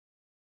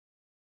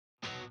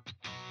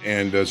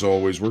And as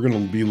always, we're going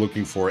to be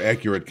looking for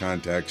accurate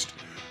context,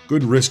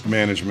 good risk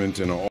management,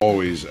 and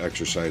always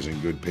exercising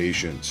good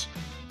patience.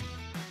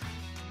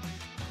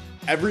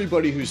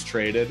 Everybody who's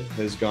traded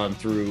has gone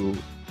through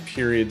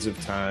periods of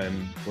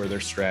time where their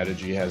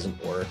strategy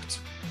hasn't worked.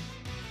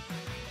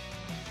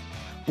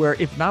 Where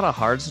if not a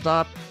hard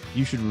stop,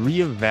 you should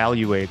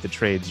reevaluate the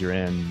trades you're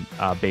in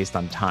based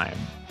on time.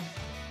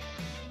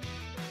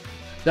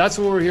 That's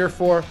what we're here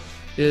for,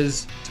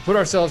 is to put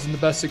ourselves in the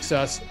best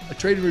success. A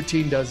trading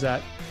routine does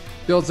that,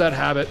 builds that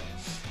habit,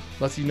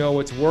 lets you know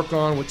what to work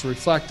on, what to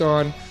reflect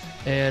on,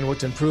 and what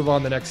to improve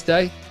on the next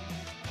day.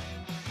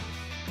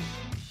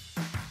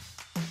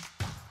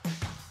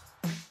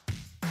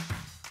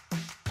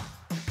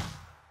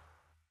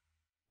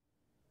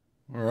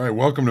 All right,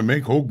 welcome to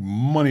Make HOAG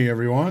Money,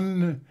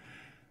 everyone.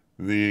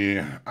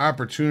 The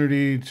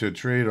opportunity to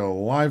trade a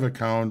live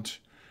account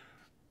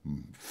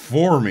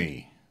for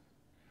me.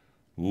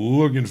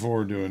 Looking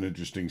forward to an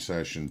interesting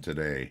session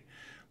today.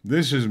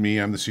 This is me.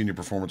 I'm the senior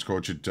performance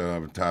coach at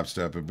Top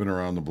Step. I've been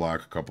around the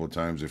block a couple of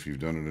times. If you've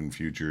done it in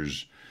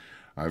futures,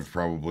 I've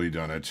probably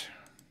done it.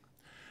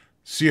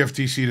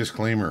 CFTC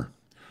disclaimer.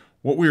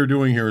 What we are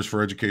doing here is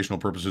for educational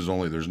purposes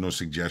only. There's no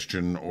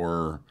suggestion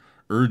or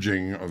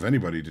urging of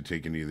anybody to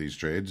take any of these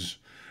trades.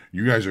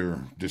 You guys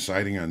are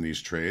deciding on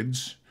these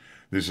trades.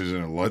 This is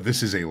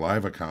a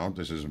live account.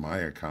 This is my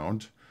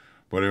account.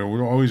 But I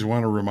would always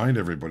want to remind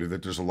everybody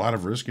that there's a lot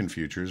of risk in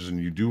futures, and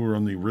you do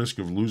run the risk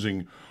of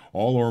losing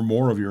all or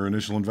more of your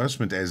initial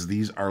investment, as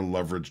these are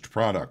leveraged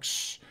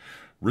products.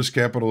 Risk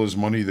capital is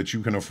money that you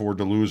can afford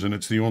to lose, and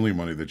it's the only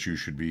money that you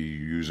should be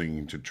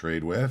using to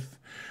trade with.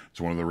 It's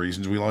one of the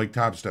reasons we like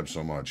Top Step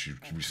so much.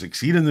 You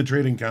succeed in the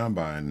trading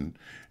combine,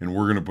 and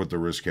we're going to put the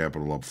risk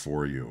capital up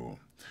for you.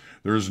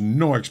 There is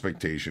no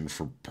expectation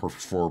for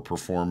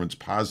performance,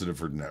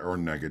 positive or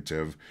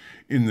negative,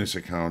 in this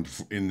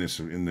account in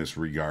this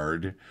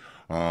regard,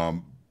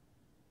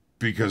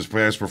 because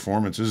past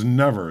performance is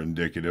never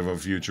indicative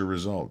of future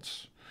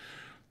results.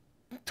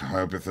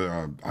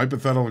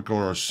 Hypothetical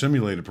or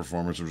simulated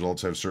performance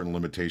results have certain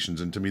limitations,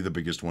 and to me the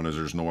biggest one is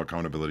there's no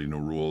accountability, no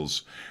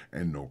rules,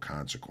 and no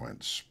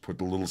consequence. Put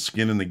the little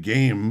skin in the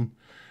game,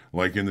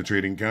 like in the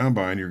trading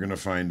combine, you're going to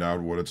find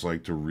out what it's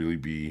like to really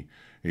be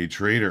a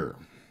trader.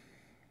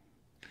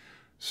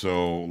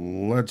 So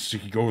let's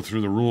go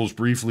through the rules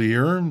briefly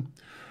here.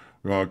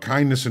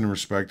 Kindness and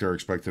respect are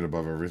expected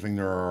above everything.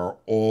 There are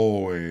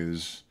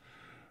always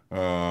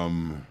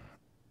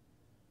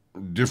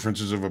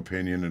differences of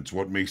opinion. It's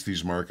what makes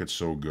these markets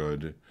so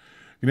good. You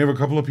can have a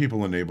couple of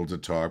people enabled to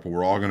talk, but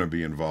we're all going to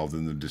be involved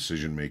in the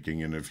decision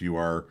making. And if you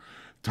are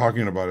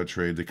talking about a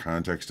trade, the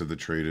context of the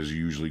trade is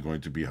usually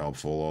going to be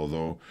helpful,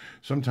 although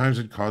sometimes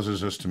it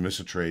causes us to miss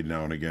a trade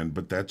now and again,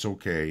 but that's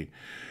okay.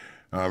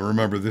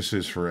 Remember, this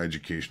is for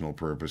educational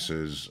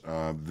purposes.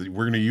 We're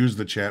going to use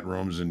the chat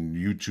rooms in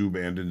YouTube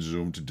and in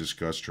Zoom to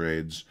discuss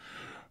trades.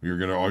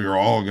 You're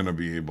all gonna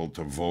be able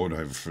to vote.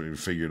 I've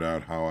figured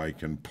out how I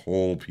can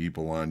poll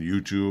people on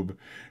YouTube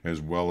as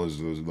well as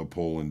the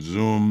poll in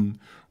Zoom.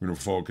 We're gonna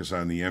focus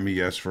on the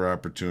MES for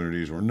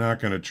opportunities. We're not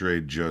gonna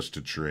trade just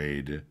to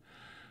trade.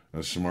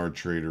 A smart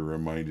trader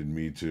reminded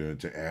me to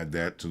add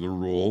that to the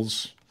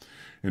rules.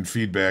 And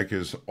feedback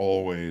is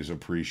always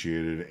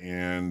appreciated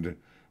and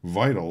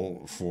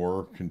vital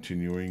for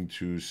continuing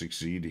to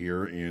succeed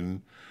here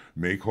in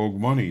Make HOAG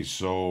Money.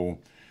 So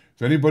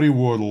if anybody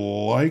would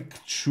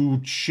like to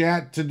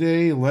chat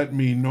today, let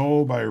me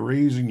know by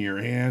raising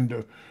your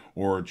hand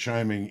or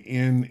chiming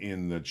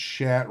in the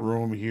chat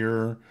room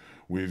here.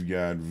 We've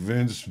got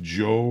Vince,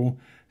 Joe.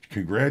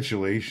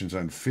 Congratulations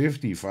on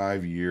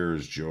 55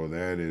 years, Joe.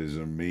 That is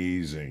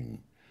amazing.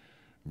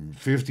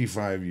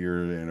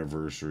 55-year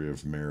anniversary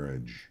of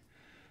marriage.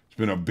 It's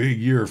been a big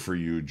year for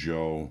you,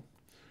 Joe.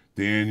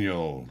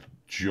 Daniel,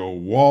 Joe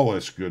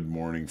Wallace, good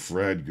morning.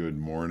 Fred, good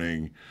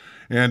morning.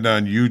 And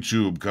on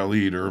YouTube,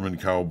 Khalid, Urban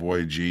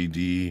Cowboy,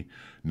 JD,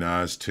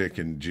 Nas Tick,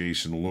 and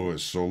Jason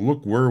Lewis. So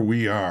look where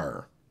we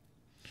are.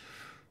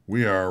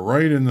 We are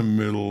right in the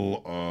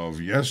middle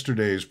of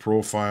yesterday's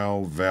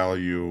profile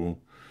value.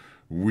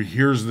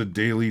 Here's the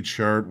daily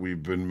chart.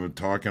 We've been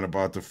talking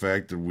about the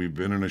fact that we've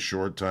been in a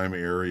short time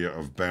area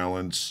of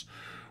balance.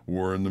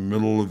 We're in the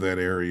middle of that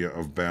area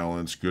of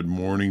balance. Good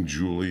morning,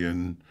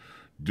 Julian.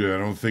 I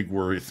don't think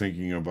we're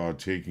thinking about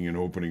taking an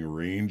opening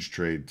range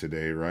trade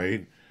today,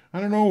 right? I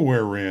don't know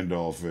where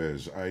Randolph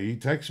is. He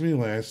texted me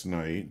last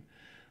night.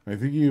 I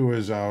think he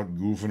was out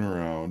goofing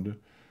around.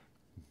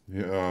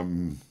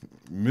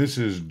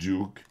 Mrs.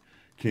 Duke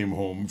came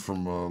home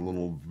from a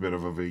little bit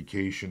of a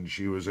vacation.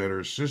 She was at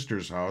her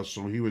sister's house,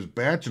 so he was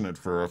batching it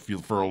for a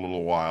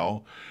little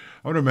while.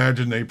 I would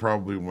imagine they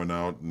probably went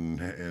out and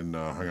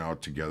hung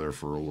out together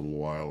for a little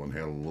while and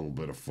had a little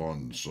bit of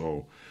fun.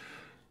 So,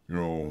 you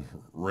know,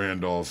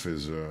 Randolph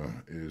is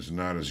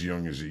not as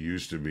young as he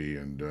used to be,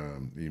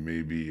 and he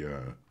may be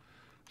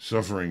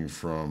suffering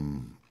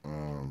from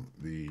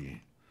the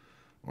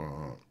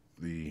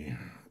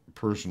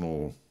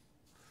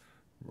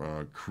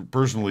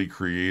personally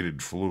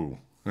created flu.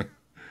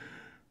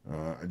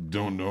 I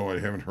don't know. I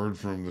haven't heard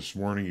from him this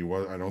morning.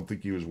 I don't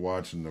think he was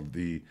watching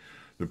the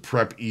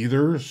prep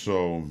either.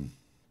 So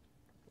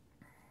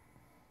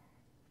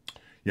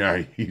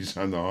yeah, he's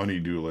on the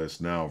honeydew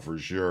list now for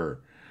sure.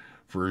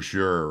 For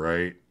sure,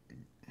 right?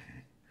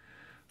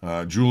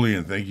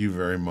 Julian, thank you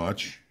very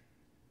much.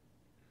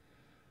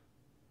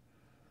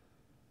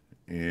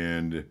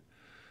 And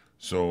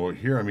so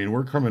here, I mean,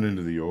 we're coming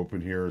into the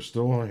open here.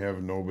 Still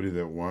have nobody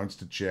that wants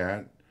to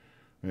chat.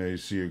 I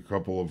see a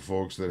couple of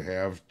folks that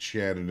have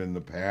chatted in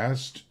the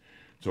past.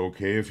 It's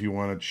okay if you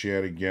want to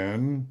chat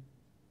again.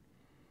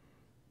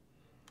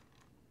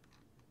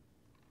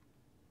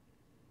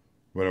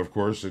 But of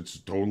course, it's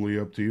totally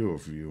up to you.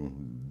 If you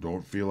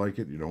don't feel like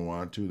it, you don't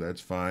want to,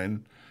 that's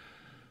fine.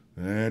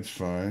 That's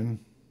fine.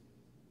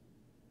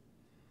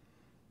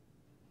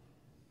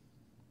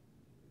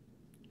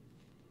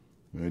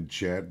 I'd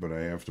chat, but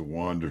I have to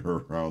wander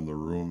around the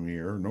room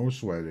here. No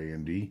sweat,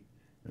 Andy.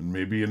 And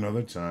maybe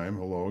another time.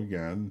 Hello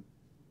again.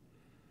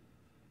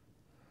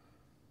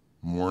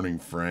 Morning,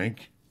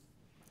 Frank.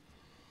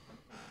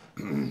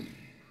 So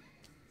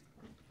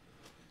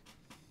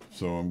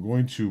I'm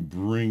going to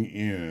bring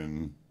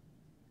in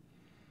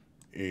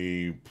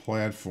a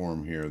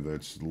platform here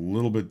that's a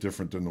little bit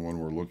different than the one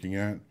we're looking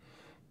at,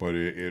 but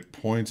it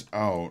points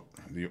out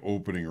the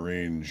opening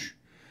range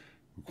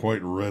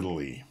quite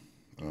readily.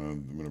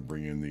 I'm going to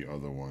bring in the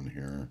other one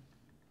here.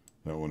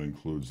 That one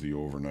includes the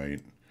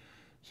overnight.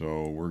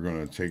 So we're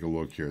going to take a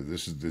look here.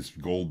 This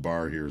gold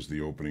bar here is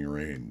the opening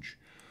range.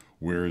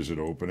 Where is it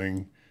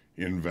opening?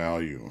 In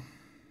value.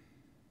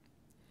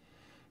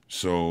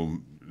 So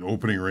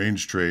opening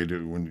range trade,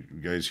 when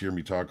you guys hear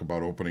me talk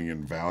about opening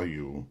in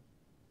value,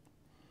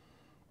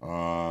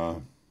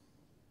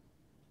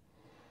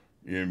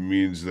 it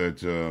means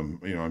that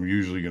I'm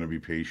usually going to be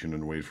patient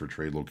and wait for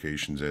trade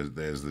locations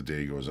as the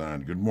day goes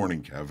on. Good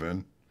morning,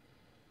 Kevin.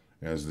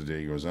 As the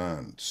day goes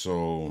on,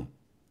 so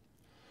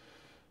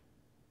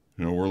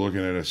we're looking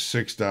at a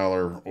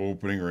 $6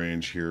 opening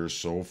range here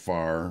so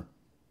far.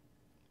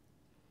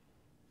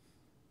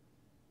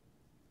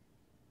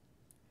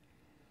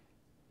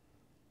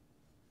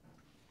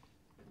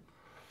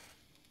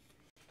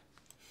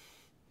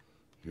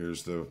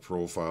 Here's the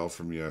profile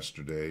from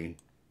yesterday.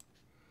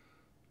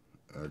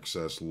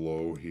 Excess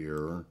low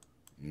here,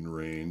 in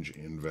range,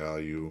 in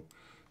value.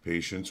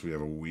 Patience, we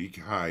have a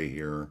weak high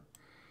here.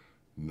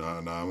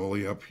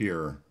 Anomaly up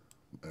here,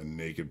 and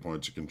naked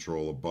points of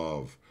control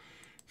above.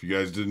 If you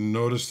guys didn't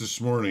notice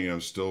this morning,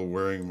 I'm still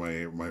wearing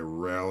my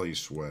rally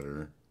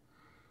sweater.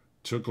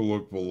 Took a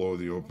look below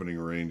the opening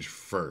range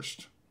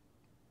first.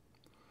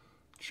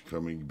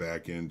 Coming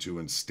back into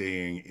and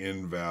staying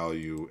in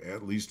value,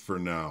 at least for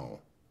now.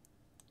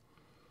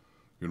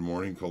 Good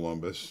morning,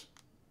 Columbus.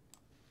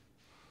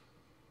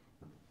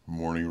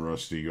 Morning,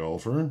 Rusty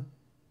Golfer.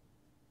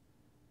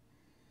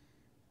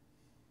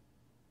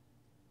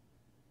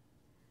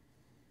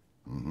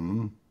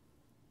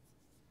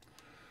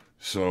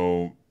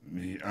 So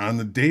on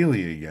the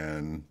daily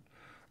again,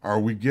 are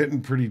we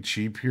getting pretty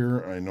cheap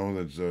here? I know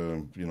that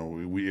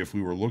if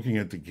we were looking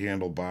at the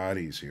candle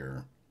bodies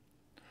here,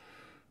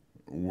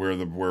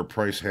 where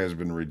price has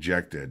been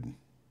rejected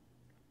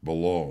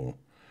below,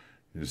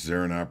 is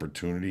there an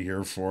opportunity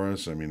here for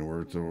us? I mean,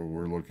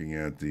 we're looking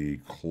at the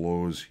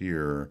close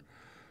here,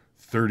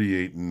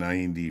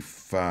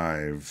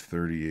 38.95.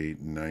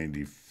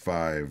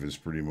 38.95 is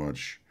pretty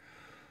much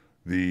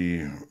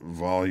the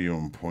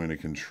volume point of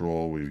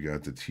control. We've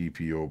got the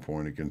TPO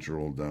point of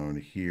control down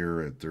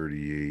here at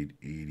 38,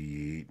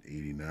 88,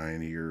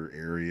 89 here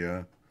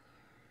area.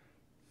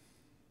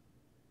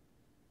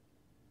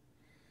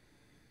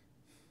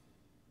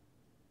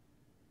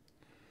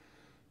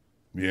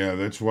 Yeah,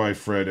 that's why,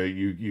 Fred,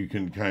 you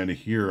can kind of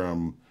hear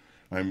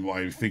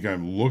I think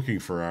I'm looking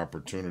for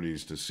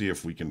opportunities to see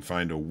if we can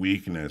find a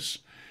weakness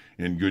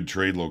in good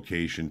trade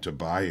location to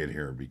buy it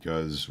here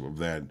because of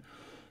that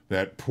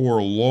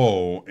poor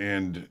low.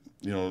 And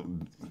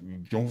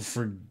don't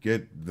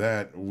forget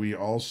that we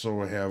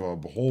also have a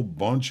whole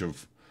bunch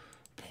of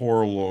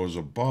poor lows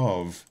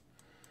above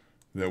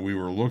that we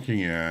were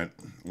looking at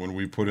when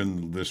we put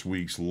in this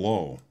week's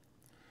low.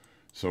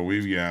 So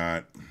we've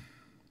got,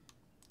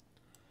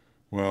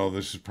 well,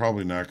 this is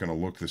probably not going to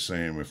look the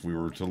same if we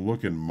were to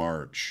look in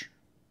March,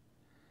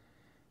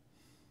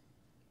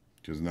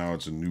 because now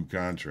it's a new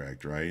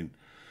contract, right?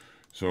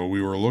 So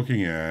we were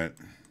looking at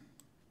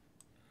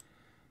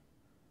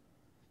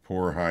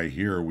poor high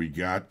here. We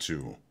got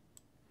to.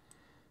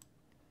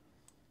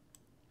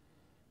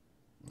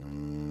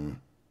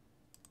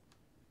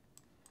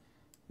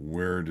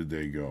 Where did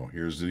they go?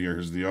 Here's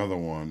the other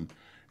one.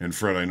 And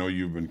Fred, I know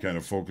you've been kind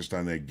of focused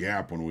on that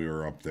gap when we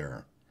were up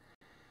there.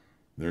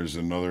 There's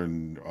another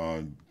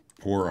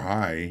poor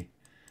high,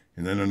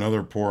 and then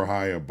another poor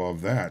high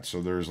above that.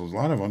 So there's a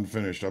lot of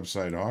unfinished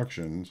upside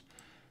auctions.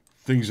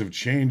 Things have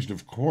changed,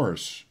 of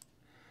course.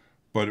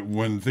 But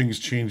when things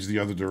change the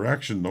other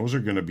direction, those are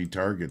going to be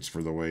targets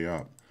for the way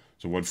up.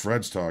 So what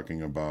Fred's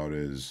talking about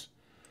is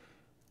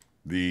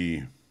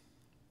the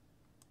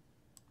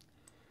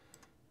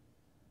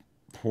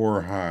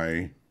poor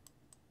high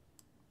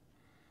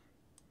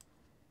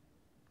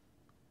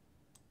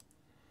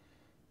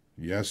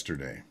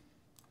yesterday.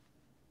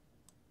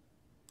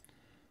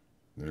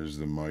 There's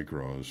the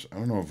micros. I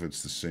don't know if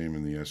it's the same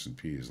in the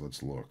S&Ps.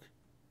 Let's look.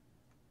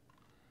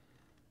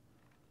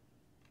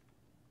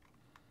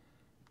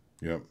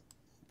 Yep.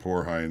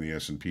 Poor high in the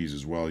S&Ps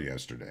as well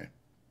yesterday.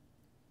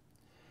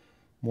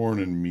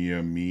 Morning,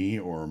 Miami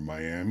or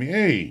Miami.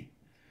 Hey,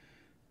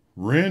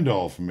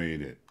 Randolph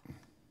made it.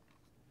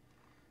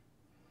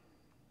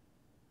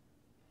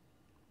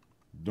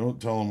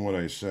 Don't tell him what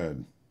I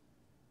said.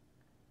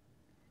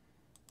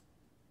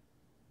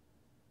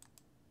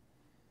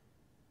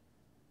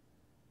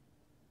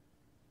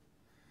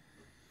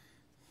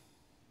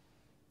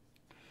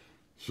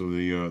 So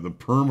the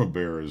perma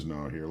bear is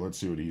now here. Let's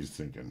see what he's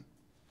thinking.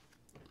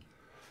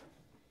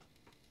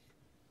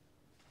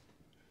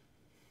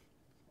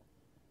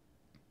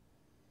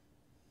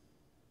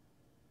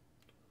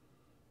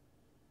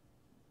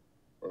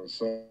 What's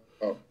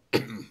up?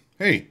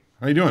 Hey,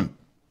 how you doing?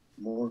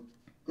 More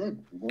good.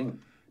 Good morning.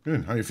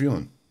 Good. How you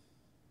feeling?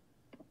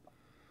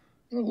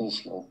 A little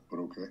slow, but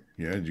okay.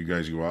 Yeah. Did you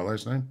guys go out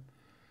last night?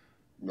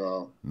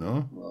 No.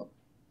 No. No.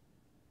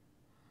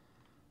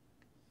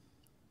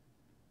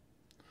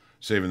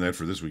 Saving that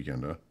for this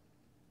weekend, huh?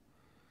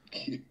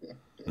 Yeah.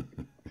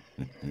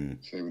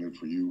 Saving it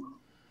for you.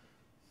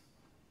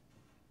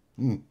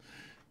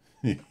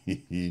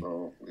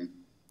 So we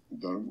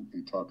done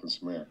be talking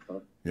smack, huh?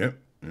 Yep.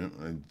 Yep.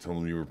 I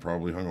told him you were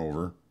probably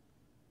hungover.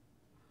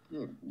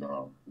 Good.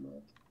 No, not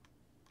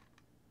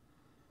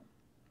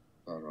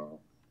at all.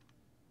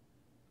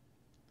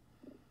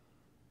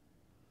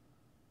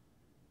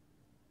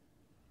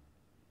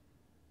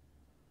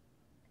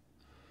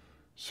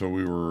 So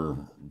we were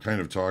kind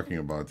of talking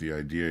about the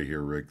idea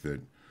here, Rick,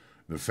 that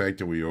the fact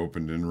that we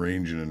opened in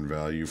range and in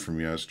value from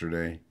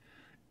yesterday,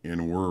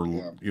 and we're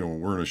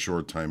we're in a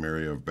short time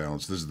area of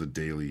balance. This is the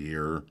daily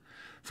here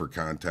for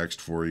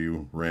context for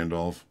you,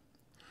 Randolph.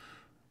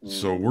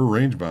 So we're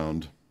range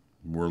bound.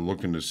 We're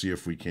looking to see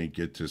if we can't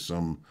get to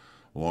some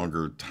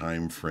longer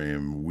time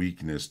frame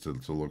weakness to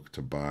look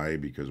to buy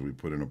because we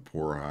put in a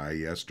poor high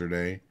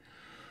yesterday.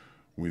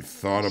 We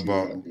thought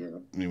about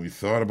we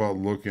thought about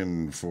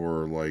looking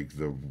for like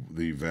the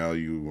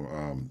value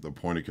the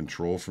point of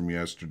control from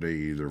yesterday,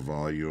 either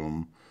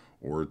volume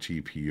or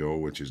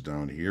TPO, which is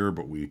down here,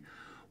 but we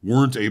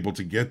weren't able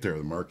to get there.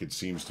 The market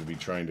seems to be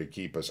trying to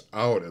keep us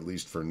out, at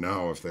least for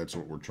now, if that's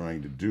what we're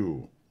trying to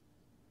do.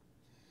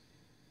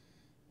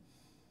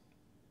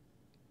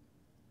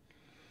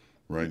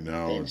 Right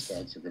now, bank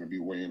stats are going to be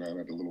weighing on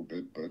it a little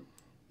bit, but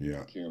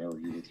yeah, can't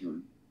argue with your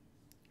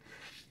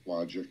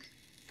logic.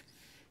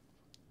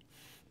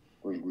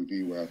 Where's we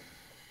be at?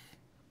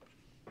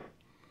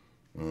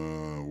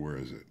 Where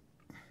is it?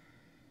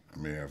 I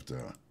may have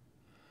to.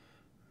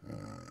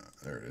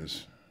 There it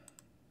is.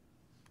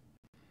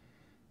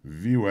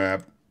 View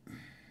app.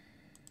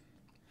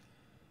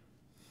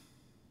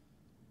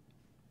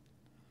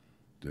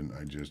 Didn't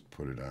I just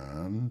put it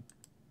on?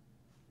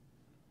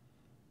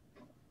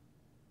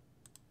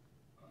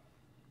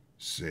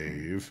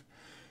 Save.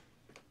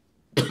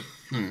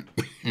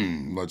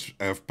 Let's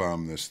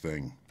F-bomb this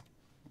thing.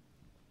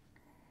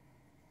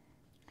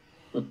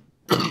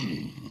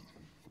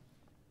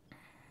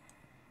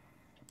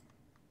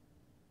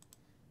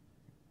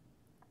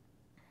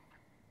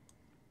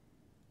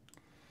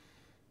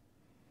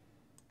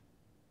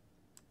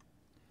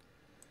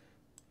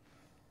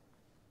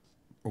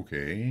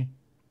 Okay.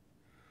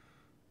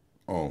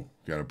 Oh,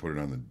 got to put it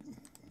on the...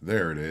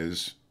 There it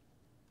is.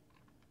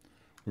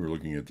 We were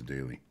looking at the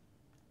daily.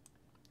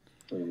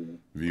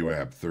 View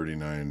app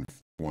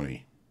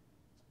 3920.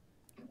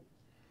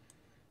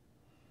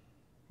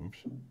 Oops.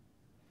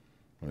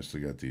 I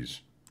still got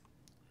these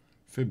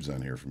fibs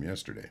on here from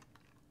yesterday.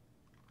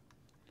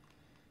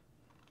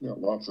 Yeah,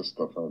 lots of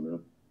stuff on there.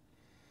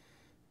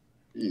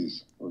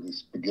 Jeez, or the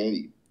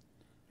spaghetti.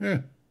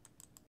 Yeah.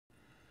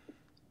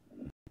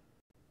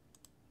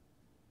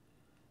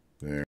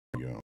 There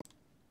we go.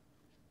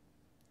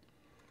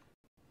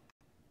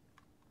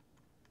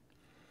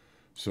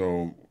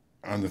 So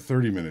on the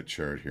 30-minute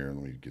chart here,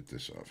 let me get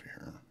this off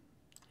here.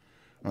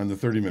 On the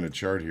 30-minute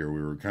chart here,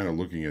 we were kind of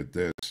looking at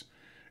this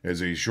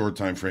as a short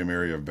time frame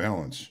area of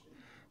balance.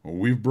 Well,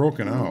 we've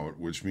broken out,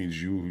 which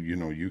means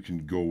you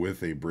can go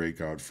with a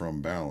breakout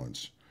from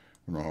balance.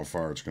 I don't know how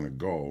far it's going to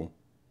go.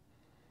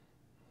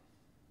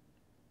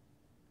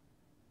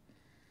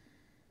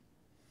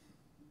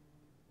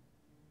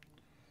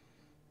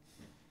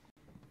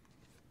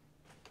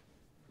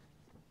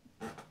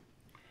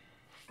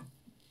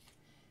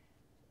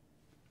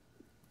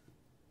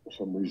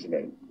 For some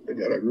reason, I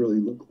gotta really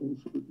look close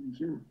at these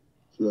here.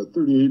 So that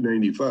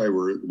 38.95,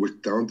 where it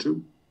went down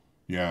to,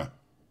 Yeah,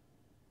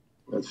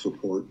 that's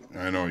support.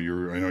 I know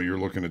you're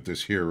looking at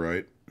this here,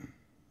 right?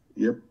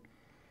 Yep.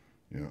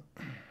 Yeah.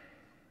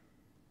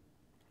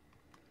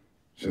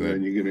 So And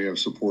then you're gonna have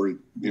support,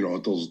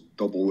 at those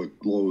double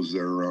lows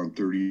there around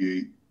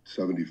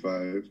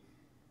 38.75.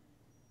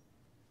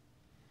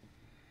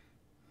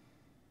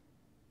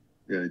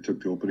 Yeah, they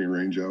took the opening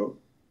range out.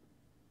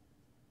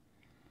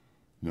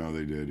 No,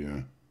 they did,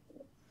 yeah.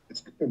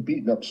 it's been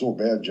beaten up so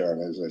bad,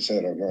 John. As I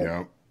said,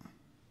 Yeah.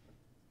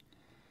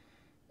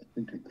 I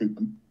think it could,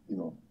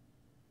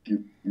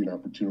 give you an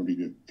opportunity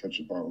to catch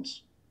a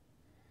bounce.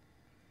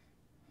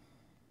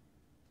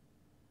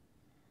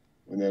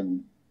 And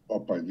then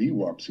up by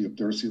VWAP, see up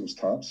there, see those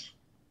tops?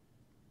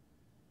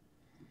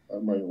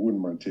 Wouldn't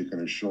mind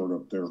taking a short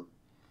up there.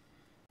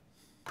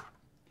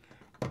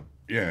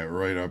 Yeah,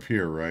 right up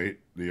here, right?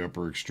 The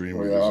upper extreme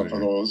Oh, of yeah, the off of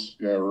those.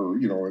 Yeah, or,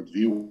 at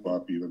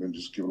VWAP even, and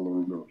just give it a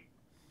little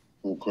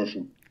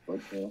cushion.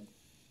 But it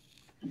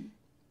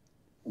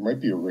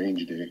might be a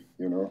range day,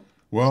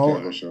 Well,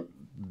 establish a.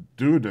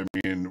 dude, I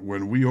mean,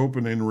 when we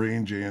open in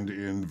range and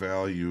in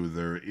value,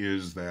 there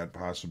is that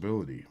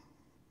possibility.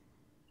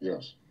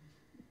 Yes.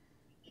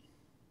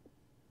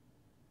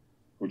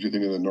 What do you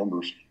think of the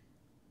numbers?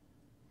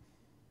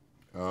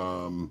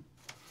 Well,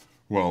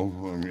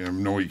 I mean,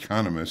 I'm no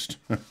economist.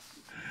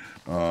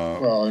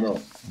 Well, I know.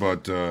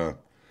 But there's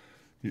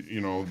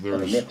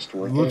mixed,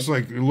 weren't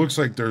it looks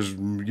like there's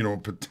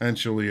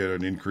potentially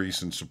an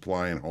increase in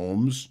supply in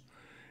homes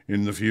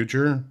in the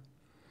future.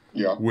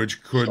 Yeah.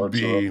 Which could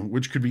be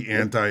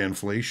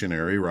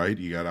anti-inflationary, right?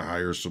 You got a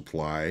higher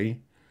supply.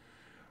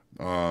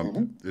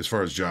 As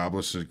far as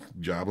jobless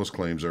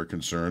claims are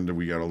concerned,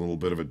 we got a little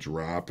bit of a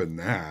drop in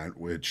that,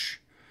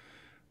 which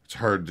it's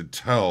hard to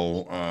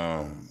tell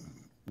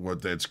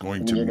what that's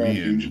going to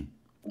mean.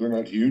 They're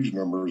not huge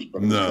numbers,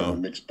 but it's kind of a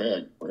mixed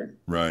bag, right?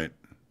 Right.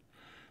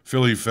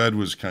 Philly Fed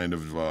was kind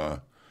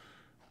of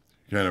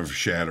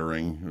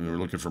shattering. We were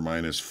looking for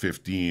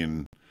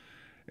 -15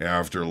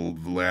 after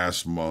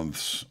last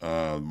month's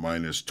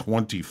minus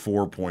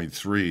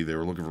 24.3. They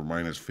were looking for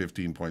minus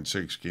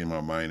 15.6, came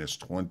out minus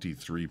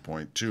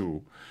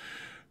 23.2.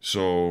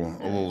 So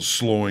a little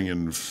slowing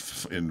in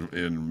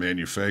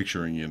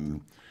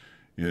manufacturing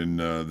in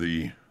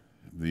the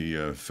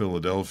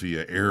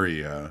Philadelphia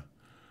area.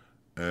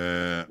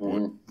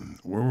 Where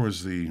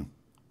was the?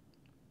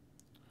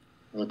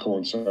 That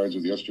coincides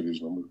with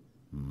yesterday's number.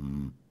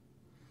 Mm-hmm.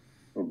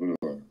 A little bit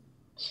of a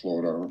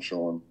slowdown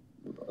showing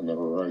on the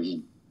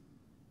horizon.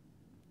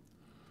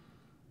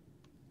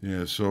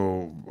 Yeah,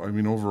 so I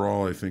mean,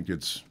 overall, I think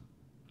it's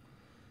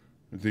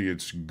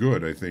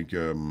good. I think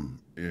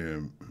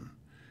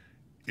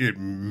it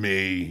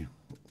may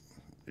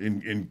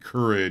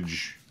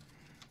encourage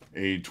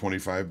a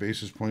 25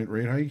 basis point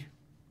rate hike.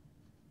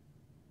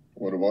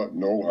 What about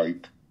no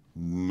hike?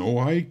 No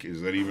hike?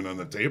 Is that even on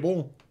the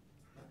table?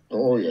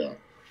 Oh yeah,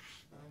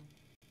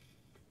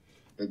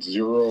 it's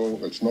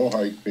zero. It's no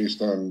hike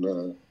based on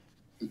the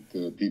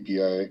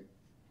PPI,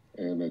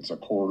 and it's a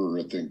quarter.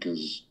 I think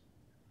is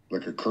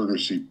like a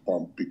courtesy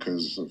bump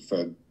because the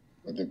Fed,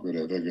 I think, would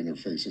have egg in their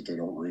face if they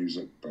don't raise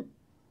it. But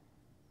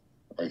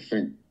I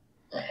think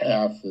a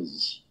half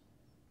is,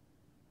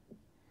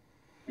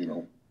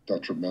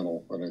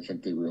 detrimental, and I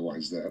think they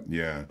realize that.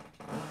 Yeah.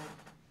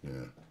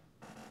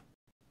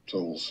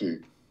 So we'll see.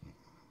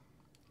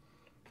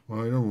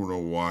 Well, I don't know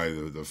why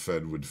the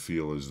Fed would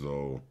feel as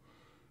though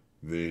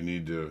they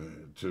need to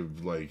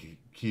like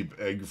keep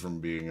egg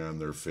from being on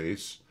their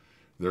face.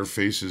 Their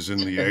face is in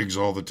the eggs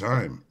all the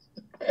time.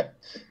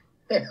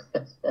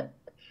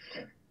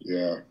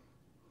 Yeah.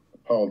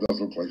 Powell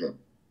does look like a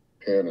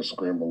pan of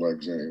scrambled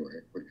eggs anyway,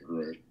 but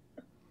you're right.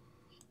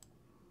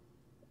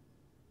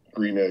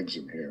 Green eggs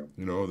and ham.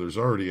 There's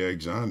already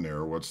eggs on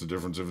there. What's the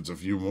difference if it's a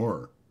few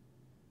more?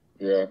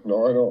 Yeah,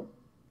 no, I know.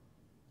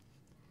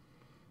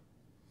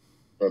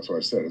 That's why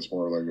I said it's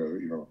more like a,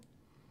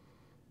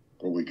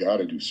 well, we got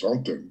to do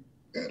something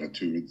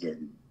attitude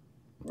than,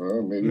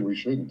 well, maybe we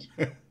shouldn't.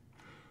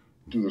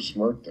 Do the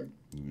smart thing.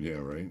 Yeah,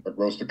 right. Like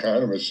most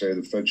economists say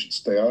the Fed should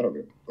stay out of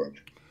it, but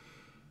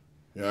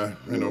yeah,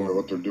 I know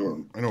what they're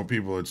doing. I know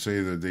people that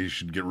say that they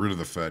should get rid of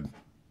the Fed.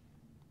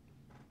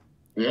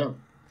 Yeah,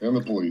 and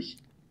the police.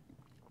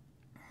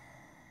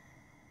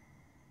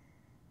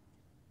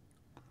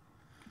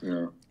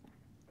 Yeah.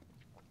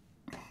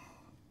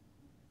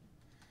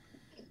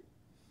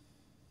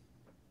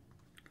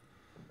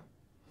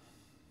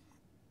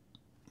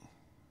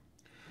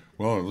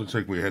 Well, it looks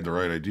like we had the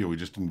right idea. We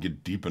just didn't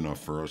get deep enough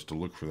for us to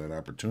look for that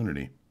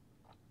opportunity.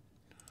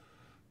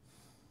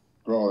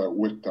 All that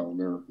wick down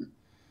there,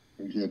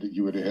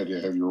 you would have had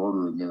to have your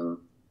order in there.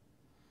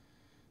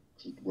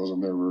 It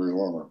wasn't there very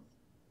long.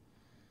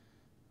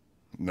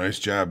 Nice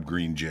job,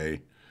 Green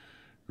Jay.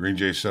 Green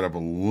Jay set up a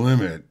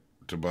limit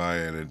to buy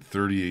it at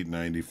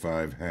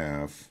 38.95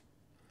 half.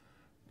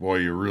 Boy,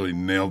 you really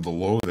nailed the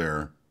low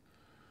there.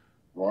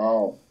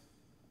 Wow,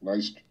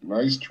 nice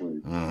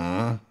trade.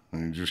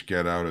 And you just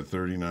get out at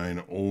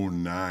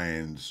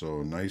 39.09.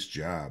 So nice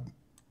job.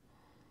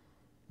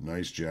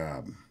 Nice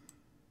job.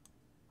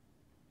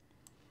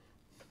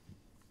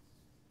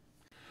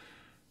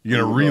 You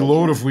gonna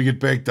reload if we get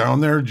back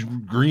down there,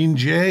 Green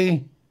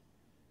Jay?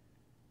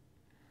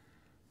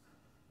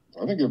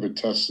 I think if it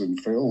tests and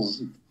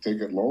fails,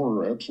 take it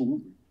lower,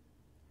 absolutely.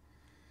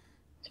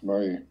 It's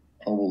my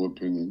humble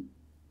opinion.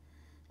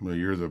 Well,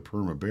 you're the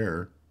perma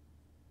bear.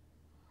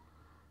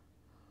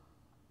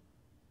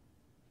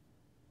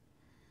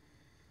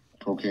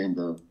 Cocaine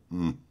bear.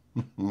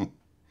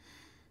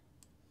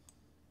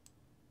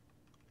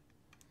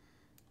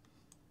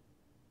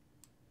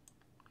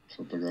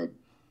 Something like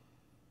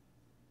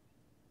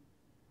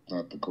that.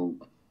 Not the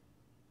Coke.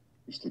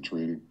 Just the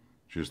trading.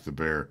 Just the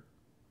bear.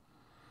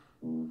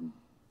 Mm-hmm.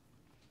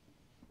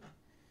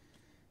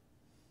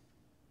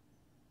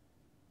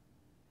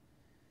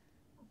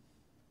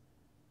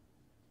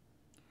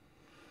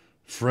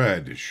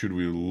 Fred, should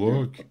we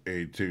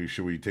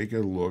take a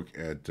look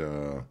at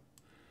a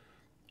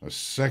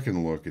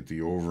second look at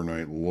the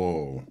overnight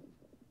low?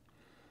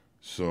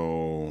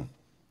 So,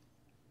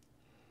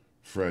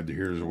 Fred,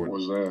 here's What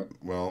was that?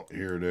 Well,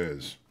 here it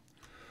is.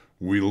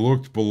 We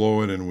looked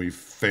below it and we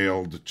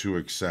failed to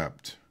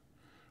accept.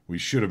 We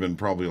should have been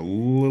probably a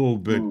little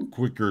bit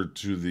quicker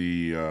to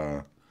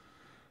the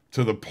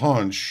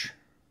punch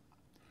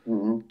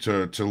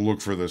to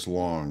look for this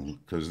long,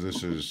 because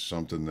this is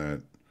something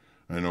that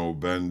I know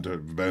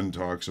Ben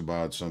talks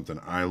about, something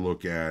I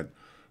look at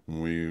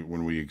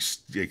when we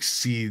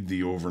exceed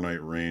the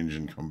overnight range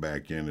and come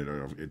back in.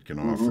 It can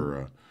offer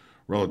a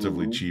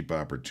relatively cheap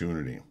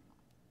opportunity.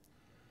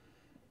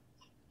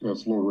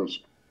 That's low risk.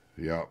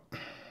 Yep.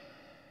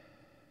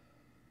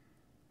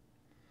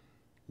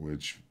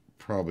 Which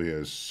probably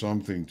has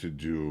something to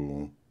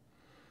do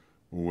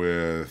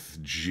with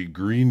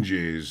Green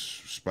Jay's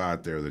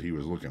spot there that he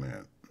was looking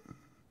at.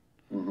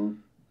 Mm-hmm.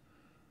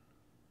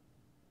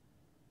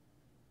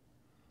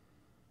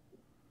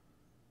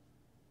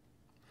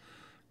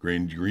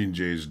 Green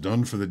Jay's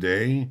done for the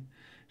day.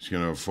 He's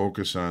going to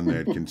focus on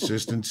that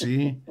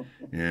consistency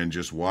and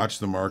just watch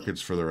the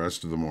markets for the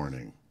rest of the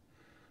morning.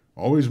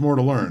 Always more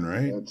to learn,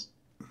 right?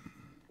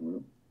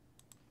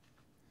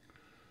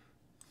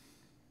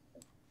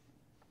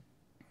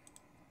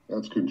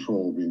 That's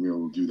control, being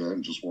able to do that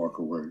and just walk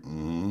away.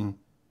 Mm-hmm.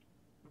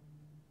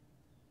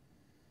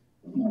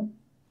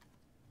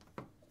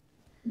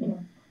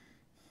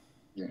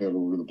 You head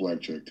over to the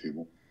blackjack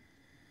table.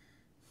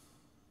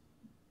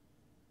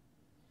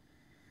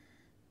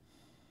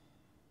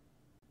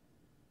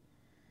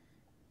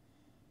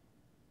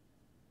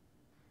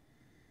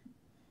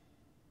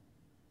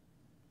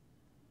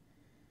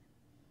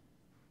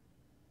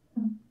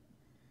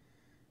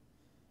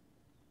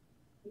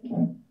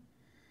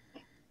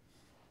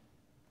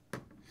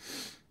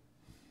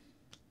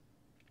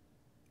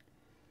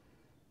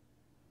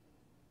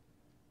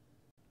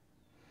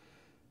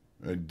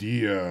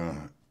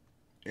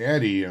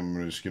 Addy,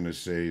 I'm just going to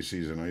say,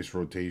 sees a nice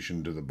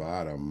rotation to the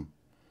bottom.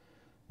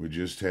 We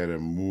just had a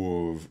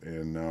move,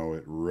 and now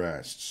it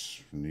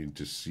rests. We need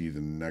to see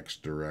the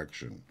next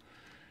direction.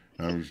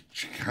 I'm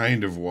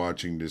kind of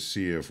watching to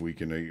see if we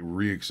can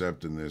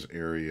reaccept in this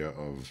area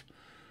of,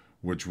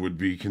 which would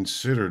be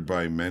considered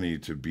by many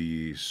to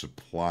be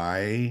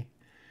supply.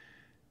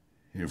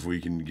 If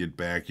we can get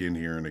back in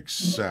here and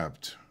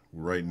accept.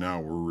 Right now,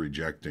 we're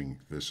rejecting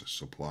this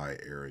supply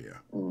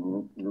area.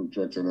 You're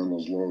rejecting on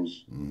those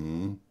lows.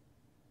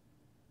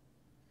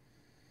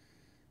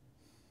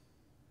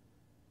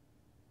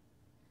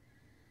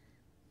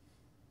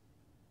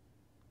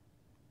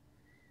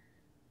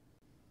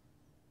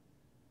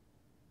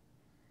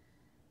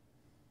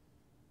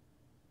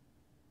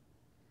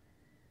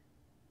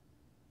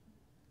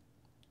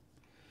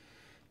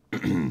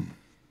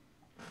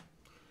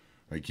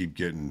 I keep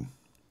getting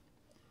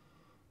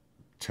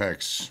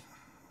texts.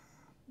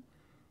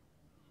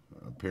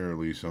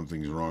 Apparently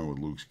something's wrong with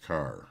Luke's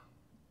car.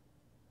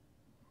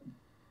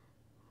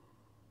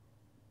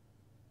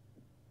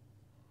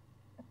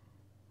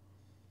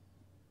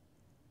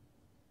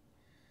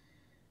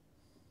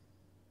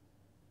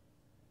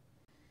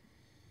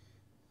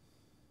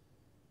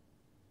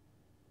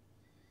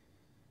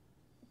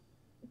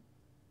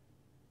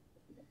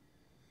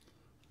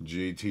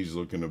 JT's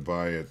looking to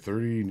buy at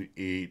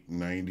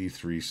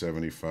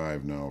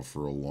 38.93.75 now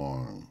for a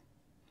long.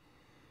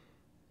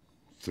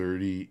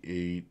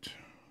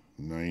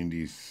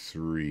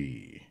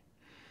 38.93.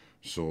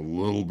 So a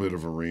little bit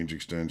of a range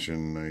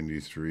extension.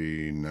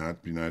 93,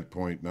 not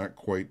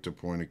quite to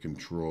point of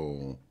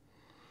control.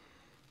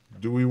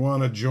 Do we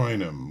want to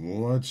join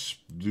him? Let's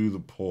do the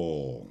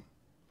poll.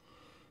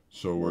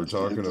 So we're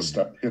talking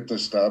about hit the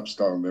stops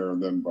down there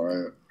and then buy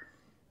it.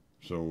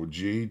 So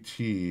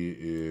JT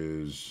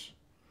is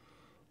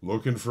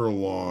looking for a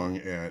long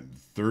at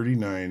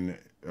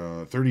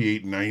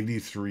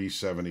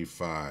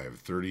 38.93.75.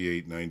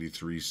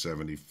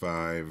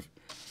 38.93.75.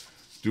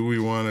 Do we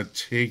want to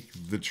take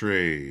the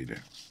trade?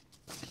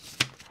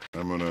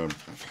 I'm going to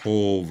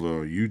pull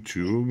the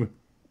YouTube.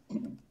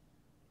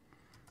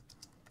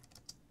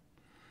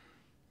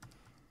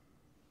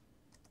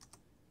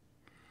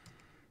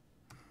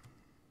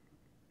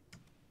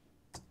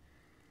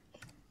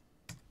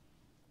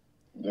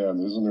 Yeah,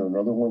 and isn't there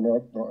another one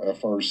up?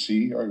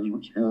 FRC, I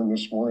was hearing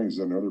this morning, is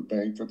another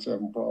bank that's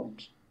having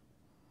problems.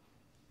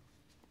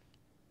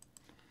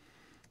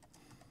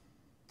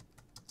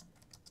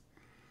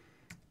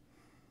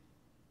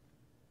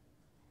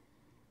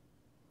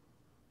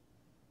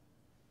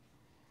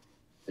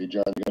 Hey,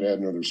 John, you got to add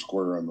another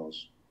square on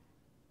those.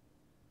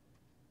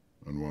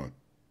 On what?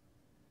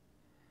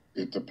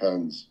 It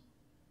depends.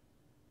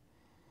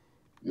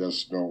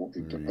 Yes, no,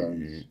 it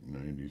depends.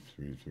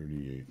 38.93,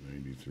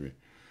 38.93.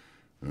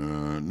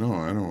 No,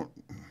 I don't.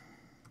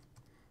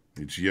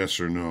 It's yes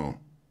or no.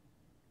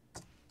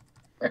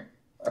 All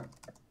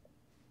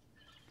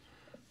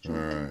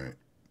right.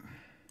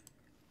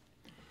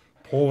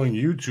 Polling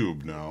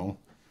YouTube now.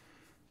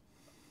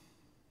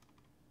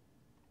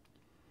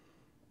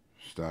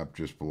 Stop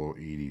just below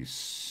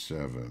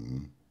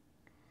 87.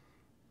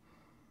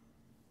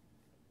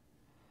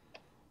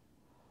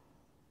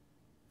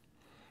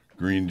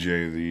 Green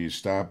Jay, the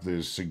stop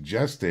is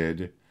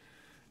suggested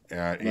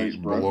at Nice,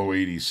 below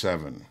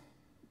 87.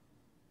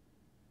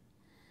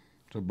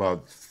 It's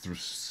about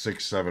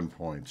 6, 7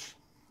 points.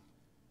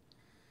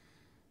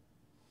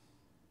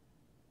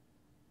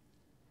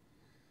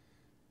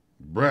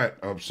 Brett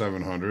up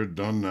 700.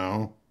 Done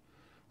now.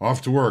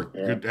 Off to work.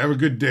 Yeah. Good. Have a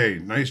good day.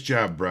 Nice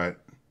job, Brett.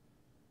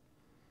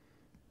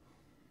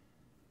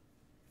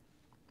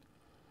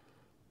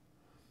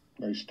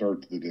 Nice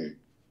start to the day.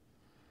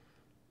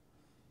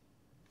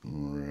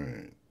 All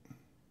right.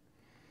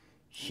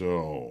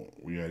 So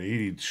we got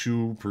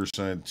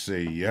 82%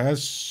 say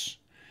yes,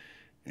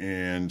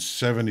 and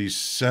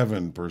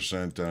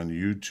 77% on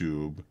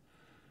YouTube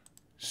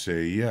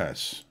say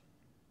yes.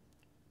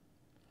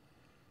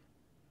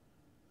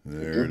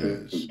 There it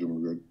Is is.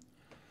 doing good.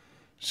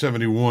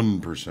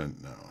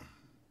 71% now.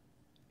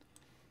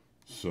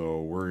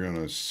 So we're going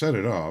to set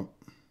it up.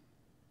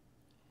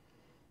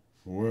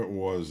 What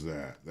was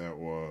that? That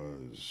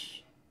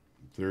was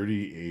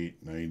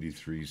 38,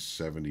 93,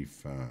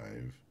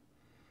 75.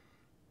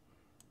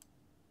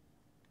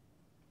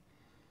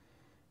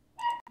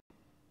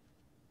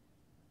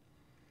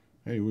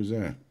 Hey, who's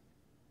that?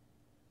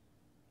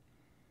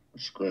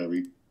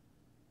 Scrabby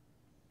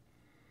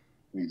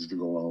needs to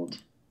go out.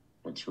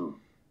 That's her.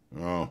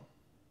 Oh,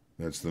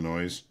 that's the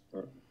noise.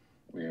 Yeah,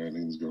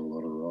 Eileen's gonna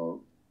let her out.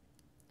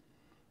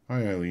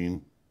 Hi,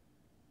 Eileen.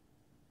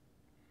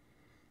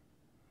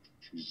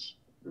 She's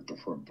at the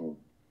front door.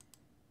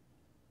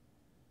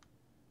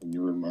 And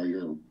you're in my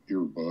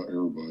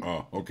earbud.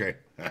 Oh, okay.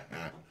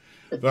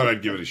 Thought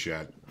I'd give it a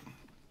shot.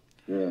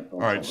 Yeah. All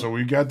right, so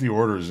we got the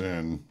orders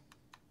in.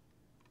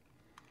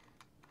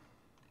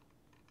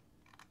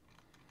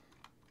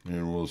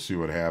 And we'll see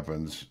what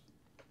happens.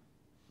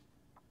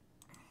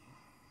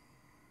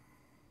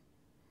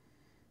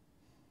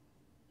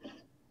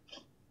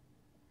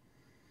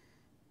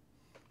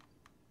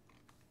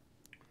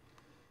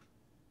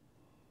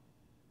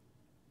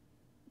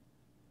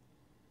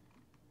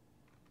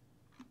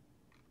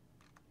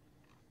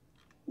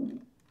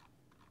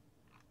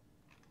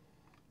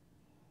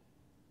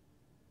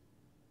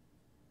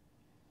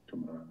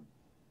 Come on.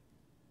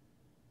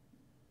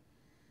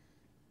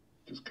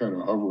 Just kind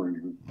of hovering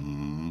here.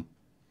 Mm-hmm.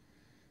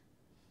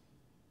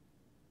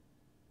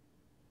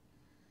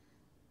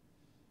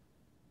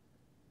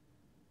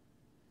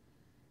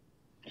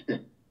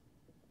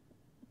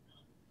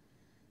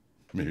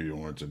 Maybe you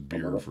want some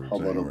beer for How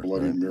about a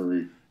Bloody right?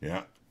 Mary?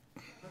 Yeah.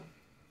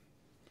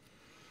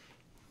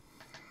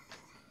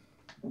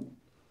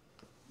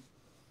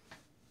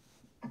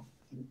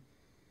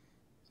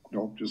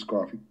 Nope, just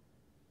coffee.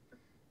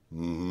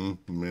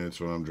 Mm-hmm. That's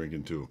what I'm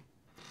drinking too.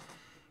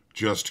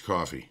 Just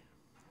coffee.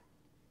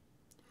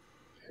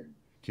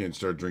 Can't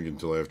start drinking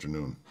till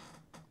afternoon.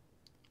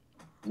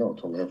 No,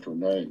 till after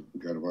 9. We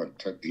got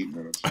about 8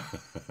 minutes.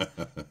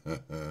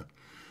 The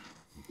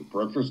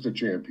breakfast of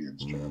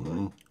champions,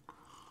 John.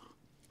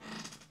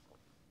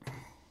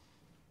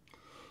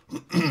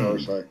 Mm-hmm.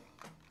 RSI.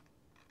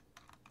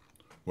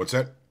 What's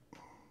that?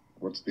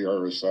 What's the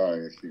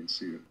RSI? I can't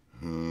see it.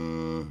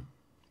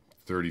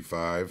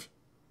 35.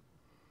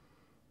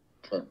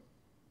 Okay.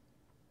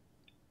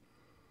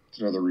 It's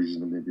another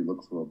reason to maybe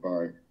look for a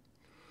buy.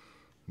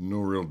 No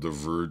real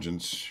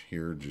divergence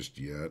here just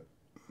yet.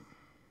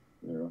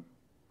 Yeah.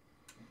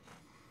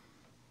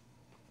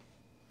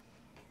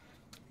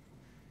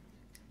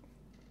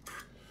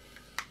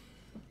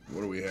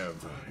 What do we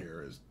have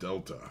here is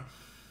Delta.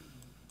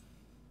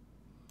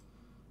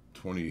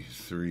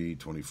 23,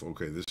 24.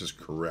 Okay, this is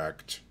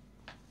correct.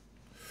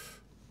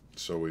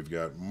 So we've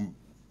got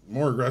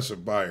more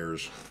aggressive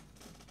buyers.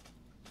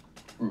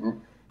 Mm-hmm.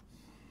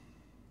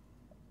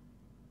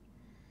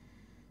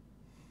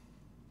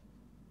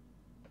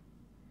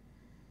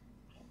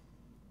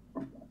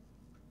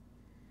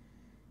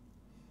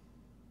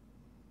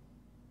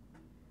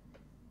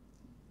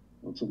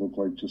 What's it look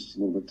like just a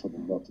little bit to the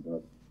left of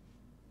that?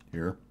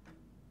 Here.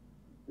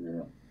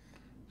 Yeah.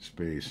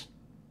 Space.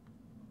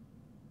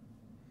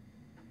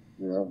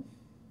 Yeah.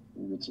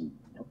 We get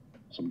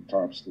some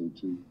tops there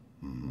too.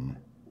 Mm-hmm.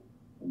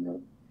 And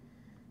that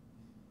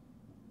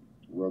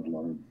red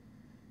line.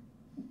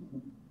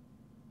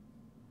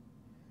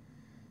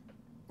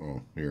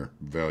 Oh, here.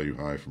 Value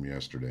high from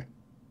yesterday.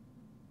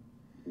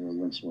 Yeah, the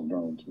next one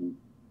down too.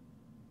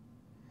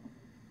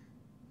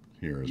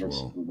 Here as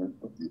well.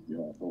 Yeah,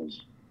 it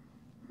was.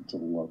 To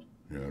the left.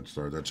 Yeah,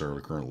 that's our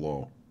current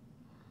low.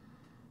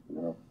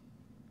 Yeah.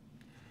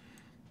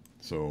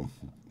 So,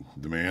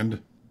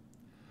 demand,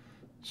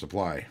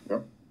 supply.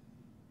 Yep.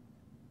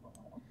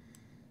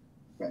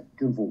 Back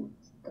and forth.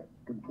 Back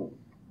and forth.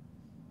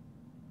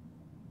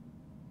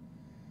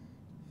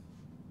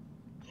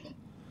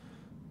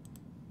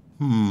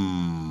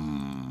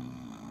 Hmm.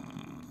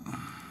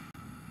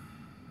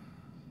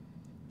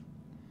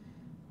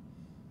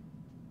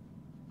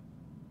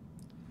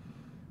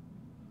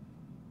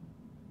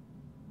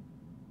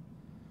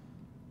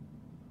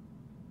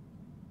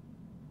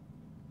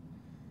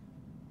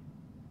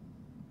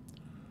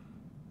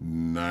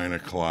 Nine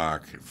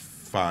o'clock,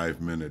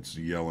 5 minutes.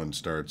 Yellen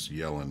starts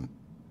yelling.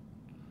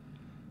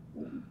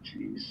 Oh,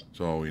 jeez. That's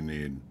all we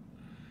need.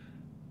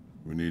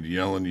 We need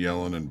yelling,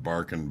 yelling, and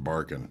barking,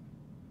 barking.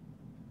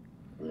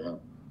 Yeah.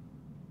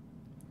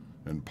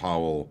 And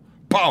Powell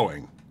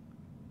bowing.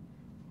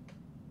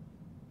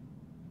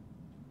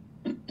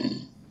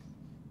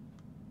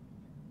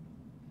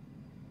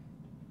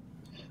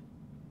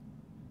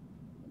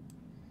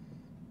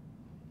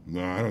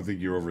 No, I don't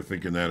think you're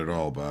overthinking that at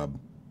all, Bob.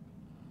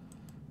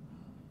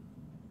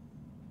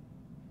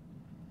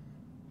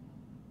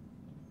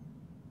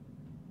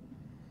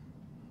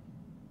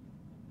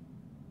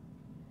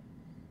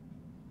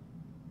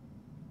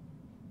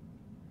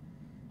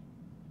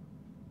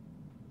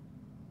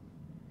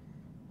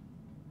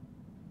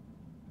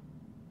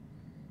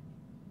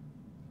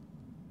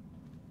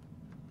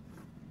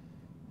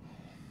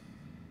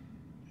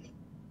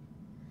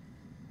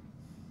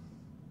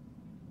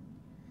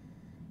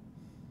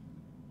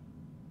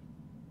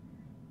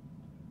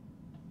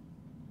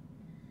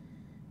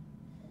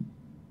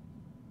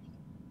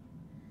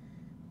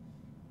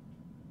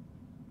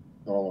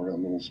 Dollar had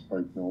a little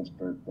spike, now it's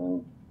back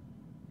down.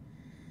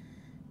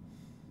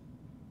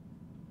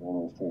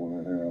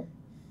 104.5.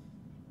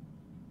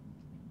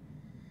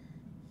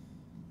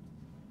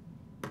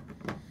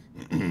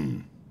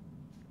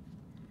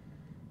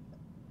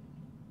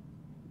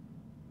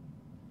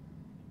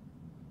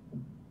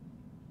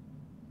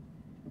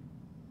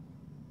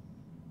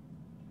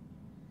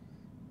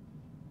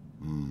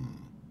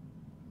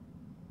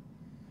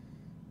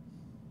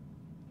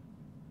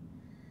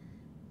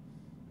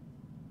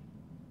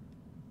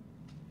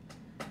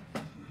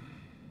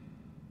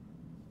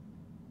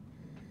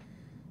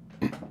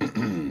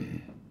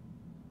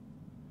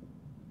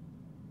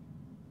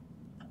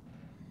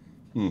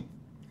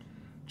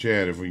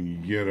 Chad, if we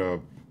can get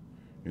up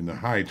in the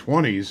high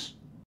 20s,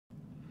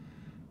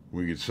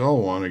 we could sell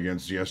one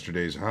against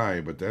yesterday's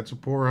high, but that's a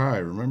poor high.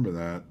 Remember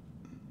that.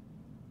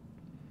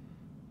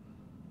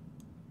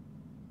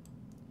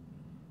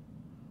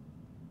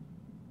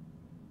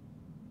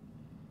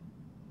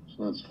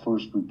 So that's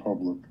First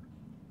Republic.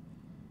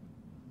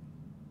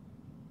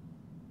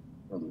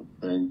 The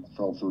bank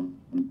fell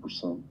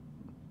 30%.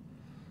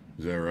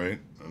 Is that right?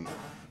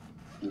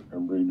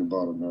 I'm reading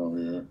about it now,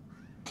 yeah.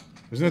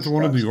 Isn't that the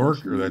one in New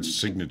York, or that's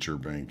Signature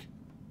Bank?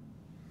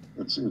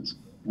 It's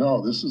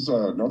no, this is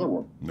another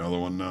one. Another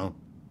one now?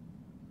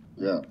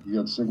 Yeah, you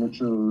got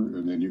Signature,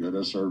 and then you got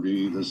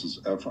SRV. This is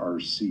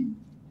FRC.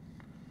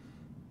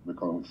 They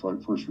call it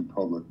First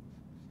Republic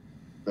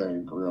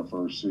Bank, or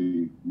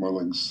FRC.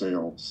 Mullings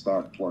sale,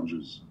 stock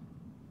plunges.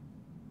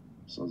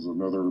 So there's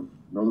another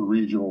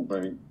regional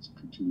bank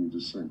continue to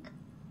sink.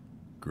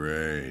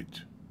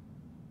 Great.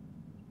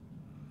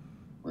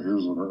 Well,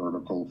 here's an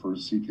article for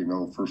seeking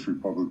out First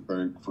Republic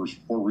Bank. First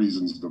 4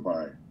 reasons to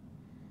buy.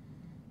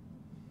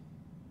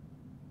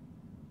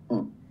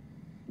 I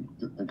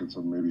think it's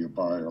maybe a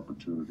buy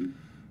opportunity.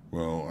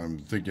 Well, I'm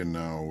thinking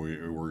now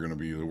we're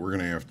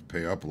gonna have to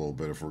pay up a little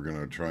bit if we're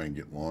gonna try and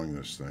get long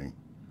this thing.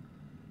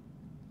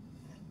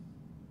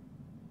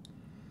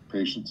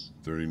 Patience.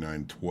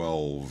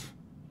 39.12,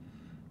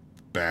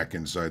 back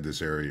inside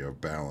this area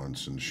of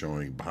balance and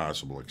showing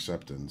possible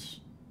acceptance.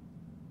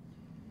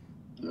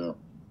 Yeah.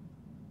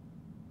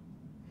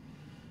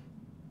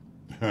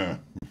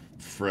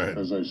 Fred.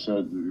 As I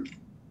said,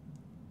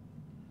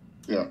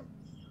 yeah.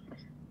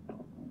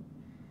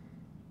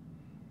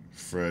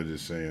 Fred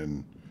is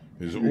saying,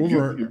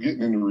 You're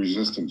getting into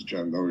resistance,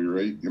 John, though, you're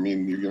right. I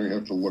mean, you're going to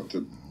have to look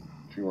to,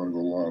 if you want to go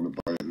long,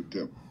 to buy the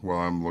dip. Well,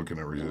 I'm looking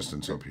at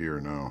resistance up here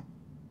now.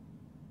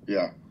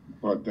 Yeah,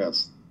 but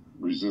that's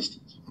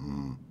resistance.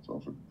 So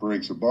if it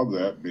breaks above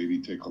that,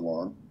 maybe take a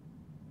long.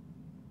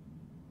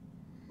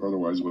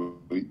 Otherwise, we'll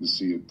wait and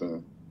see it.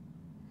 The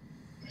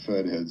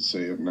Fed heads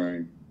say at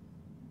 9.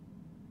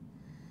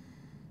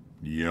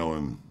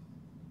 Yellen.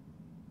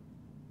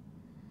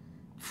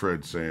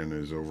 Fred saying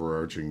his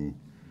overarching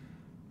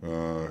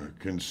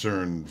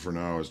concern for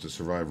now is to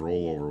survive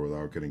rollover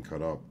without getting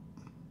cut up.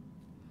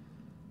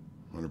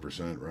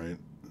 100%, right?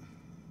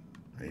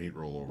 I hate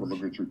rollovers. Well,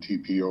 look at your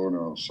TPO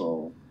now,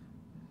 so.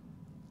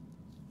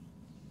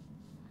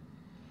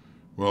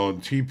 Well,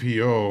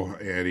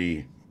 TPO,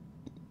 Addy,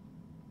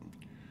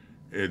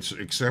 it's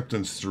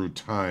acceptance through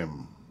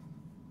time.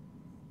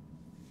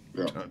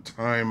 Yeah.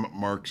 Time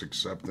marks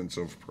acceptance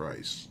of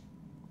price.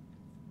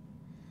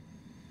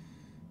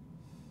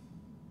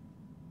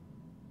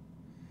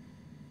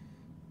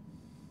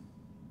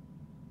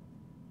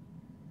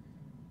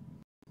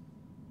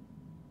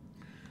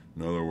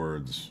 In other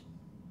words,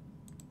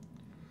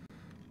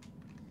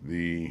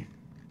 the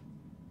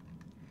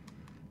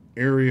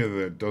area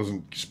that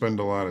doesn't spend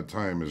a lot of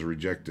time is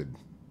rejected.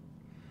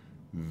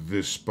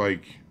 This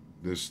spike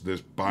this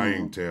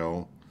buying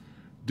tail,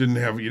 you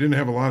didn't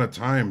have a lot of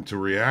time to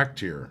react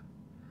here.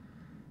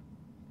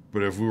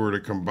 But if we were to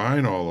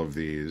combine all of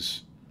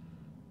these,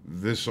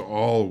 this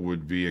all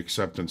would be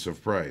acceptance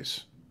of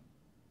price.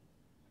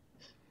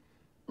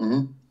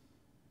 Mm-hmm.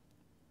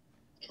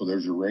 So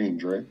there's your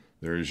range, right?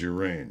 There's your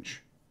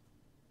range.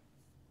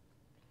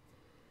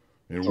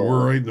 And So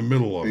we're right in the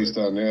middle of it. Based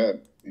on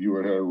that, you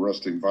had a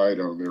resting buy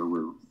down there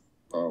where,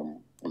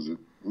 was it,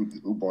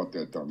 who bought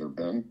that down there,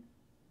 Ben?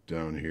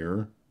 Down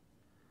here.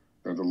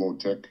 And the low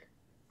tick?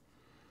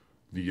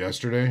 The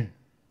yesterday?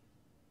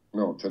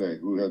 No, today.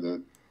 Who had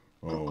the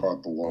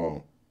caught the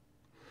low?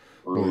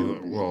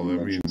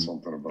 Earlier,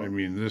 something about. I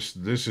mean, this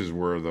is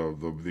where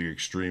the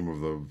extreme of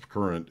the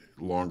current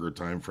longer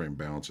time frame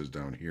bounce is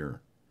down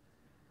here.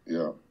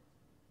 Yeah.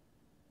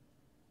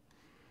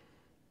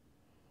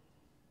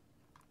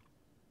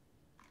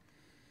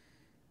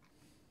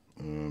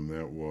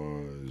 That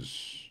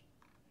was.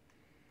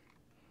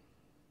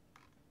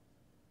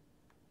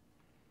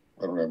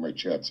 I don't have my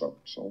chats up,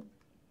 so.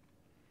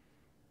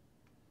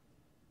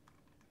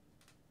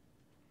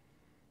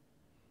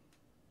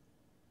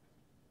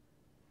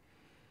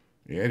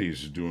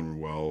 Addie's is doing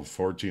well.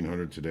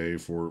 1,400 today,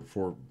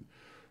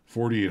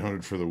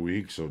 4,800 for the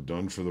week. So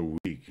done for the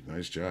week.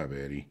 Nice job,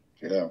 Addie.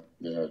 Yeah,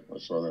 I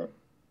saw that.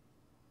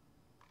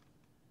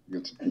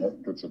 Gets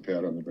a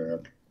pat on the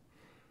back.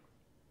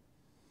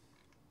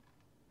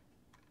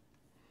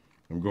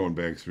 I'm going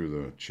back through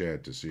the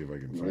chat to see if I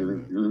can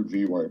find that. Your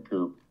VY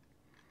Pure.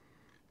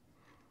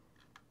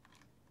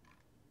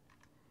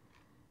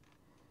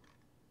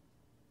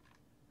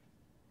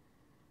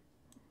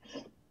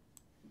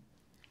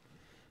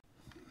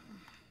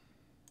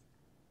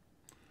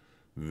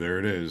 There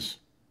it is.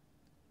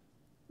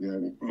 Yeah.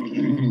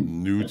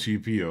 New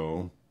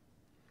TPO.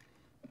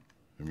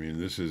 I mean,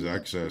 this is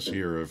excess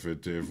here. If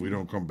we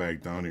don't come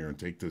back down here and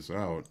take this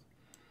out,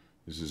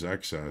 this is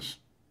excess.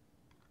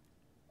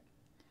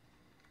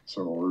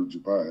 So where'd you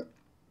buy it?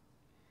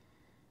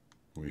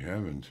 We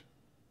haven't.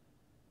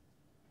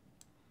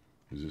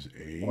 Is this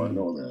A? Well, I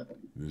know that.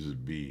 This is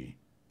B.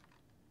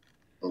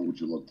 But would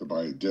you look to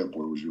buy a dip?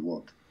 Where would you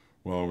look?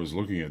 Well, I was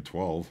looking at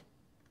 12.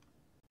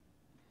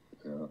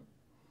 Yeah.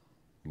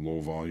 Low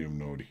volume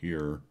node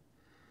here.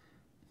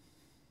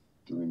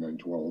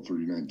 3912,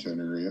 3910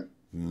 area.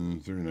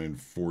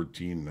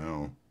 3914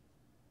 now.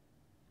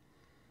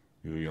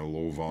 You got a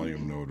low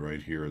volume node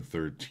right here at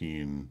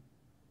 13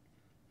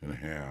 and a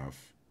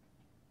half.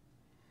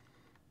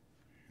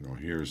 You know,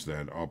 here's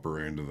that upper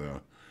end of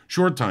the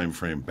short time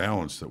frame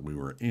balance that we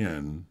were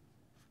in.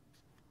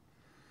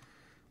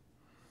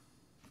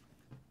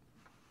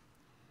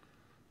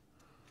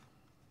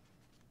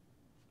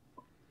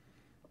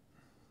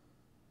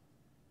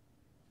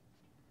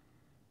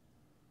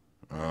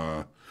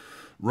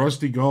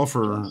 Rusty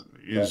Golfer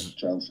is.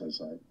 John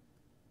says hi.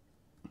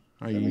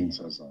 Hi. Eileen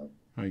says hi.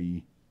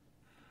 Hi.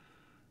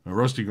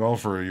 Rusty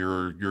Golfer,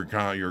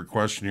 your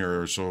question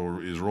here. So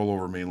is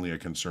rollover mainly a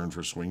concern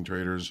for swing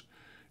traders?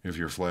 If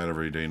you're flat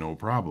every day, no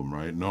problem,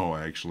 right? No,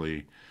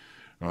 actually,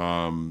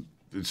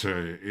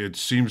 it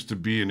seems to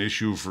be an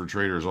issue for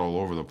traders all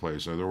over the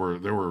place.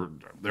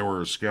 There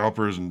were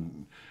scalpers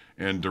and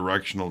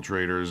directional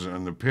traders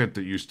in the pit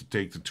that used to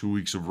take the 2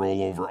 weeks of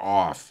rollover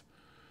off.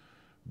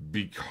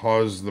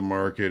 Because the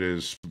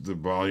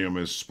volume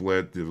is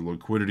split, the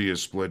liquidity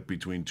is split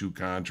between two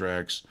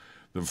contracts,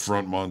 the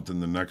front month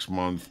and the next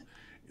month,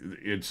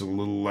 it's a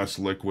little less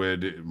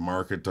liquid.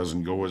 Market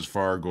doesn't go as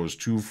far, goes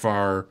too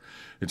far.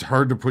 It's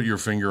hard to put your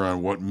finger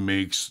on what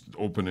makes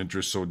open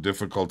interest so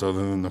difficult,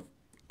 other than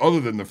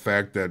the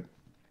fact that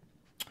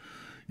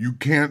you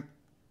can't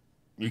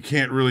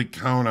really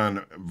count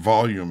on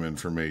volume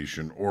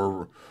information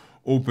or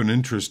open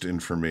interest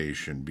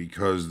information,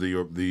 because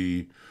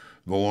the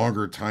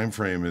longer time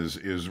frame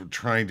is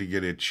trying to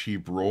get a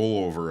cheap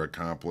rollover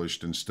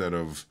accomplished instead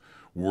of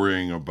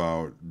worrying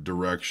about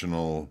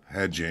directional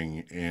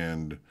hedging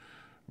and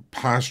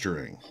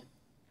posturing.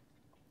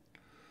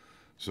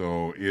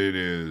 So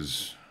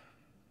it's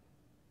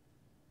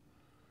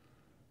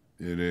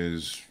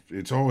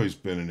always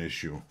been an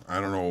issue.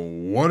 I don't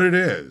know what it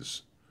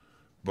is,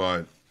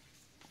 but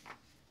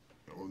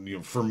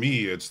for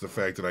me, it's the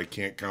fact that I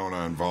can't count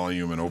on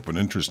volume and open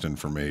interest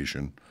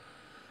information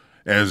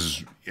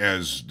as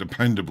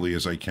dependably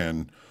as I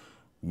can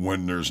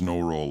when there's no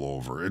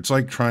rollover. It's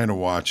like trying to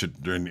watch it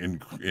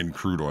in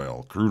crude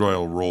oil. Crude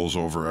oil rolls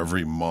over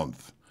every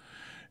month.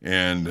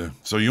 And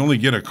so you only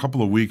get a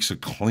couple of weeks of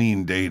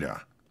clean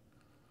data.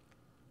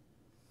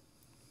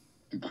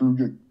 Did crude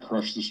get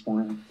crushed this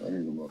morning? I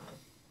didn't even look.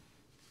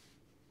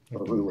 I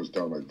heard it was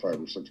down like 5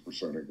 or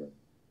 6% again.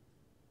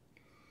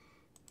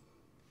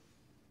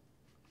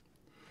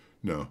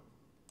 No.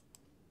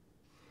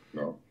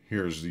 No.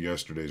 Here's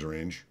yesterday's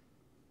range.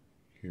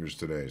 Here's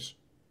today's.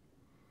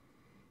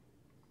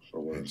 So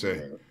what it's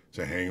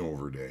a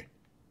hangover day.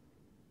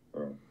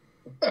 Oh.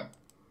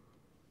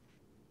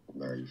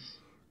 Nice.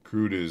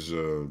 Crude is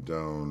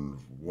down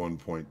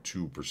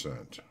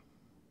 1.2%.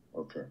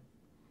 Okay.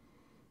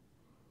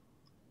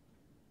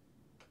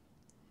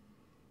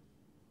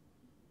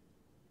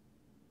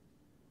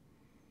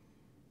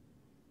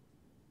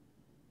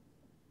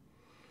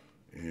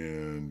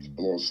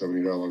 below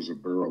 $70 a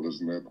barrel,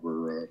 isn't that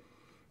where?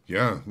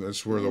 Yeah,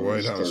 that's where the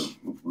White House.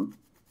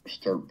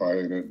 Start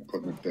buying it and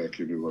putting it back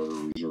into our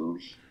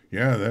reserves.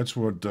 Yeah, that's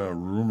what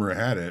rumor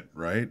had it,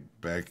 right?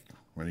 Back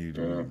when he.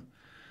 Yeah.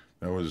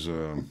 That was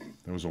a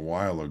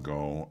while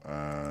ago.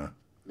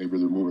 Maybe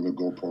they're moving the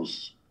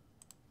goalposts.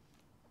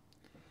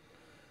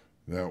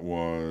 That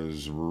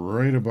was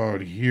right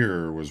about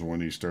here was when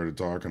he started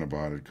talking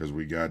about it, because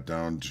we got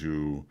down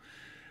to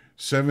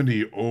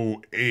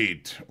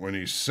 70.08 when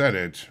he said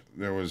it.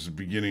 That was the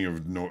beginning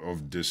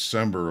of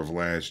December of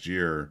last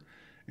year,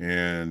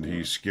 and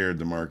he scared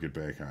the market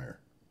back higher.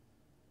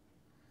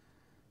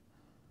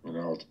 And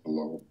now it's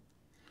below.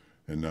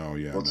 And now,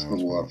 yeah. What's now the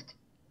it's below. left?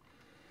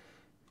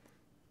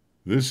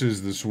 This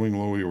is the swing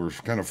low we were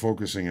kind of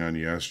focusing on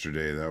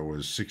yesterday. That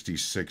was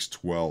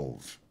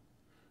 66.12.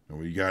 And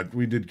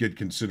we did get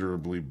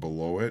considerably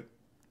below it,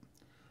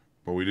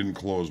 but we didn't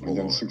close below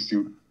And then 60,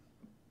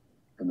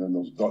 and then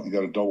you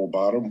got a double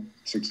bottom,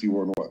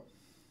 61 what?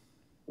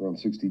 Around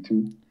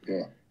 62?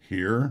 Yeah.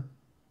 Here?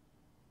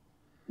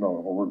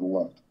 No, over the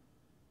left.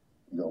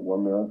 You got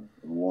one there and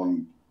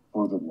one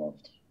further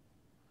left.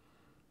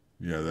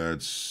 Yeah,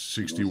 that's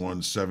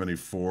 61,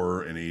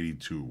 74, and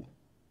 82.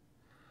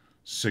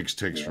 6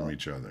 ticks from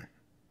each other.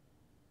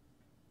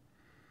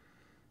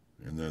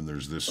 And then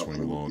there's this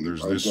swing low.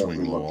 There's this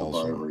swing low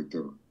also. Right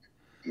there.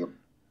 Yep.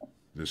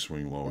 This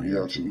swing low And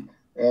here.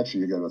 Actually,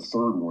 you got a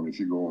third one if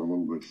you go a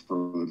little bit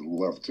further to the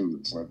left too.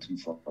 It's not too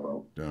far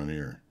out. Down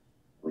here.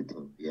 Right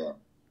there. Yeah.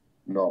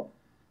 No.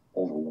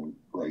 Over one.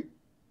 Right.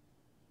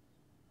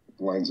 It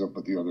lines up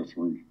with the other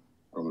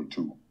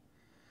two.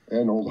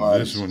 And old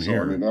highs. This one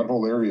here. I mean, that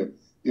whole area.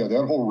 Yeah,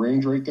 that whole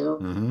range right there.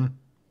 Mm-hmm.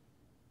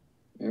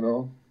 You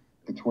know,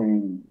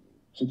 between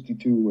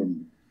 62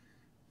 and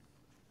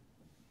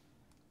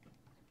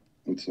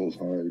what's those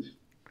highs?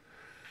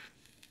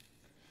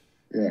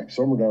 Yeah,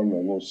 somewhere down in the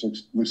low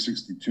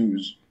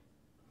 62s.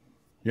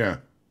 Yeah.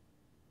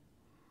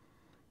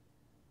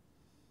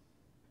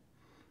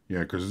 Yeah,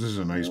 because this is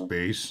a nice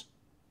base.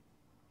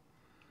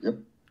 Yep.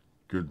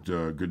 Good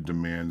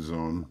demand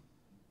zone.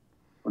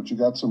 But you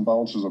got some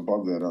bounces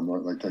above that on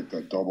like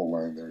that double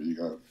line there. You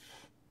got a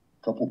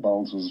couple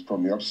bounces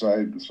from the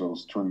upside, so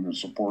it's turning to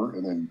support,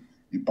 and then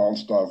you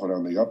bounced off it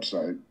on the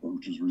upside,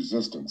 which is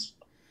resistance.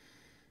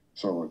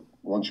 So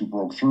once you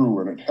broke through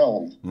and it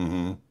held,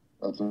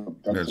 that's a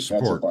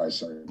buy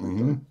side.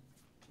 Mm-hmm.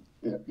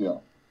 Yeah.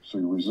 So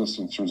your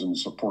resistance turns into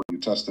support. You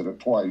tested it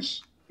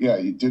twice. Yeah,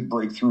 you did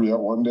break through that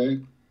one day,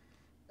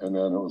 and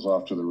then it was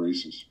off to the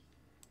races.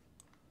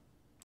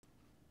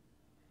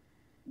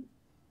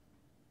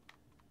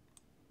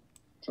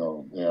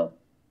 So yeah.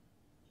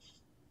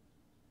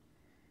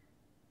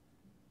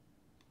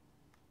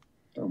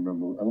 I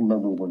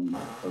remember when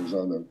I was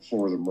on the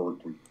floor of the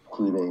Merc when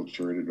crude oil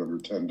traded under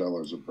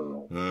 $10 a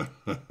barrel.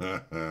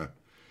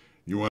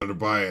 You wanted to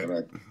buy it.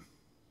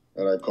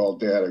 And I called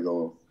Dad. I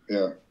go,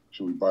 yeah,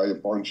 should we buy a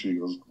bunch? He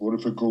goes, what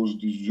if it goes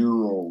to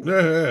zero?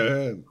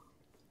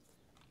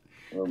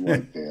 I'm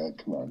like,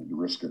 Dad, come on, you're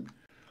risking.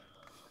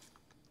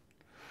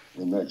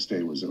 The next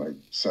day was at like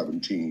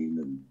 17,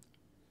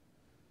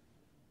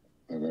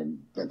 and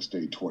then next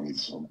day 20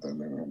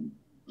 something, and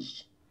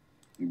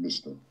you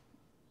missed it.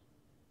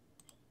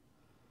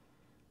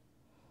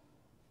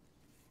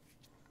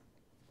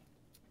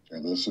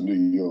 And listen to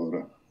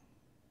Yoda.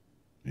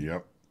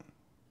 Yep.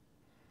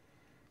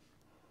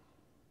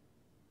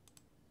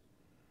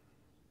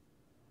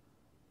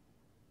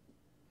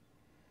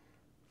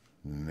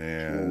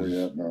 Where are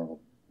we at now?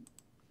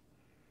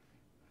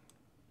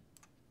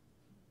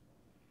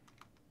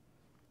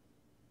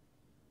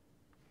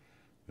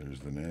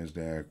 There's the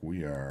NASDAQ.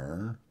 We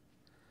are.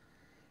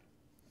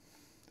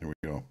 There we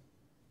go.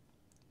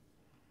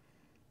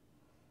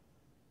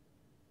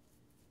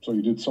 So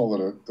you did sell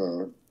it at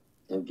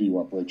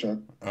VWAP, right, Chuck?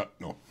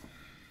 No.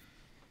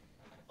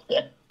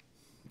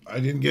 I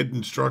didn't get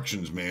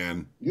instructions,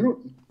 man.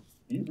 You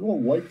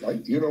don't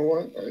like. You know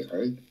what?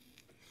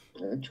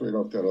 I trade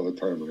off that all the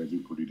time, and I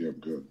do pretty damn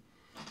good.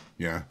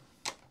 Yeah.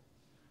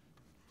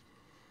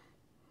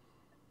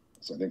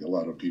 So I think a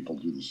lot of people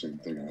do the same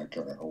thing, and that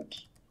kind of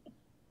helps.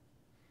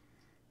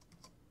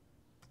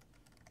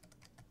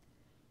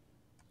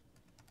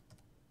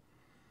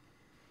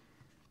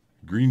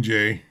 Green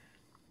Jay,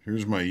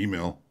 here's my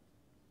email.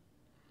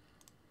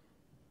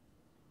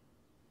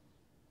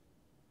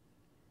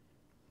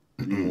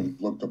 You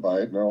look to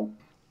buy it now?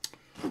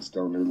 It's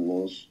down near the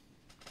lows.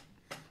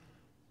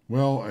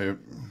 Well,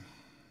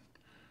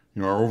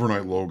 our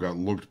overnight low got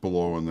looked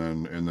below and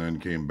then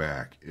came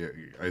back.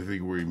 I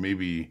think we may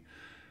be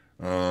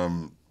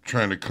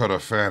trying to cut a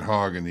fat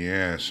hog in the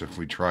ass if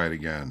we try it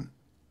again.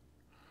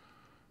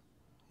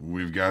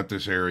 We've got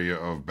this area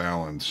of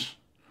balance.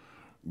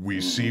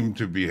 We seem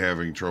to be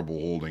having trouble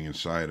holding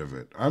inside of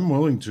it. I'm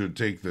willing to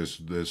take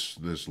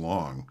this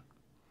long.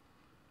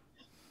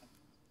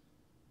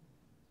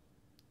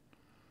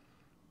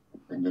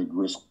 And then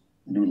risk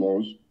new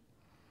lows?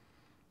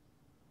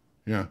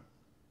 Yeah.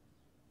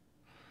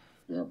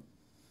 Yeah.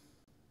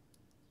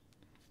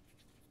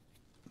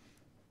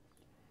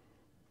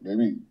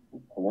 maybe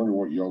I wonder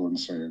what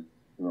Yellen's saying.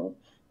 You know,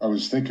 I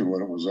was thinking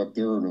when it was up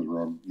there and it was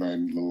around 9,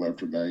 a little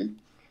after 9,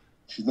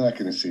 she's not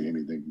going to say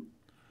anything,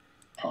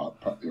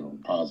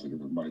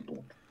 positive in my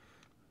book.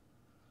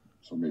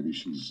 So maybe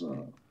she's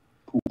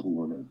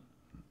poo-pooing it.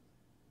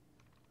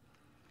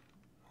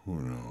 Who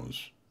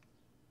knows?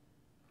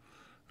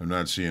 I'm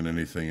not seeing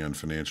anything on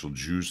Financial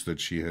Juice that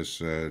she has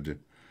said.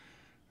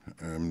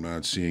 I'm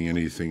not seeing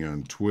anything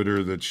on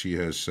Twitter that she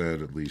has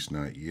said, at least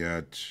not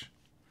yet.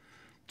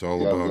 It's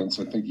all about. Vince,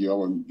 I think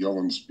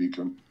Yellen's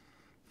speaking.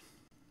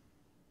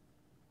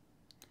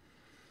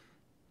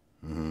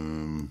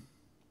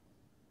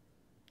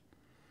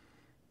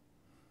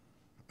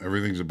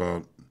 Everything's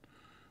about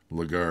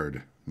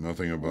Lagarde,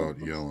 nothing about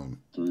Yellen.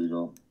 There you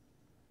go.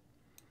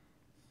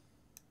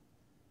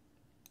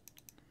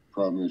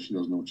 Problem is she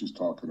doesn't know what she's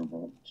talking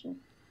about. So.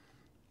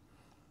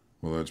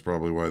 Well, that's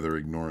probably why they're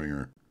ignoring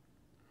her.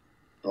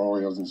 Oh,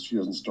 she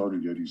hasn't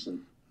started yet, he said.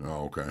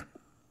 Oh, okay.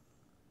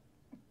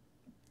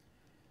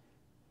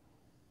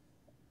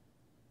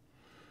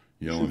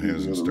 Yellen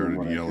hasn't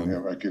started yelling.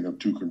 I can have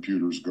 2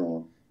 computers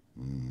going.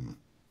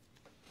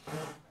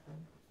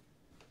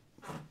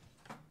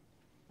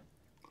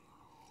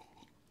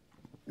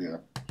 Yeah,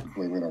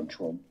 blame it on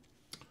Trump.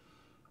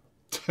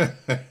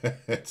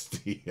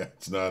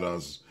 It's not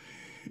us.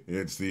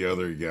 It's the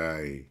other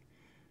guy,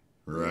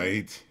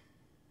 right?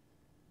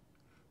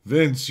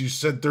 Vince, you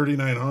said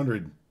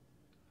 3,900.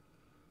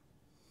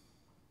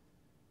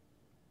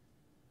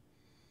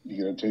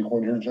 You gonna take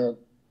one here, John?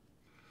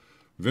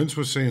 Vince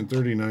was saying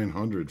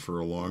 3,900 for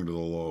a long to the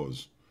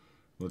lows.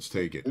 Let's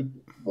take it. It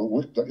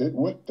went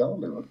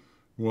down there.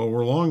 Well,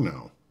 we're long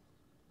now.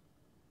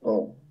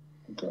 Oh,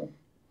 okay.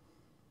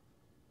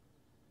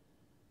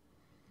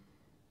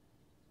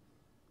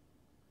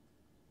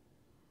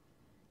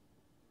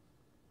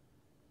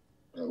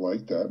 I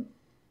like that.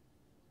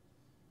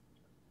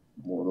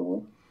 More of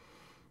them.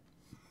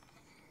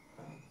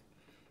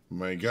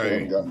 My Still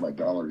haven't guy, gotten my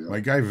dollar yet.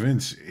 my guy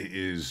Vince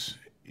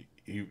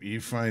he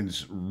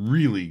finds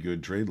really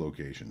good trade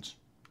locations.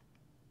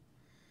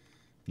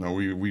 Now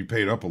we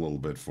paid up a little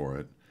bit for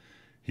it.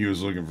 He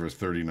was looking for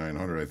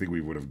 3,900. I think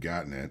we would have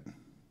gotten it,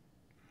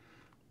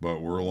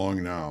 but we're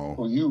long now.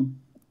 Well, your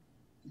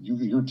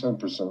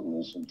 10%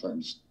 rule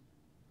sometimes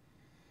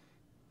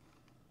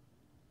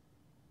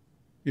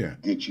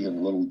get you in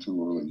a little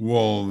too early.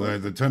 Well,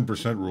 the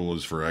 10% rule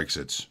is for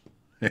exits.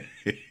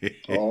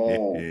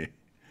 Oh,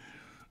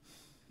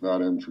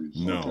 not entries.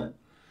 No. Okay.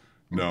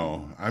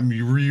 No, I'm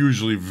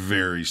usually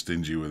very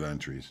stingy with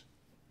entries.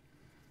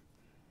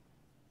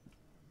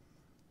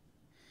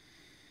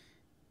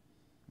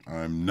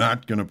 I'm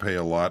not going to pay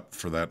a lot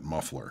for that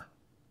muffler.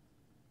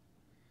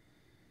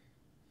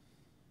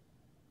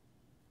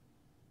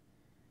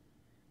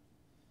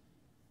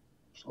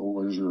 So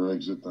where's your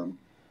exit then?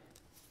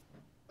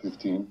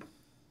 15?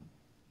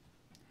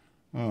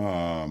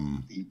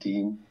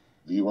 18?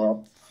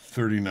 VWAP?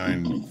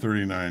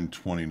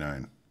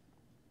 39.29.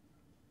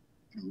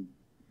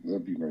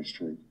 That'd be a nice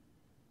trade.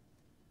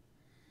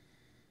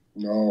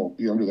 No,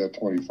 be under that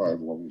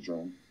 25 level,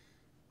 John.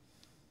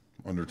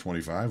 Under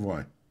 25?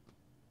 Why?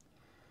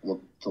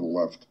 Look to the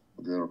left.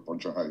 We got a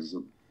bunch of highs.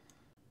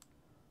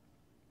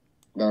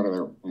 Not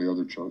there, on the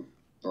other chart.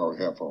 Or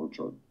half-hour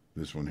chart.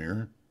 This one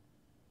here?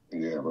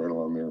 Yeah, right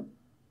along there.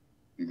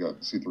 You got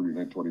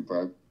C39.25.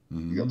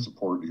 Mm-hmm. You got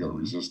support. You got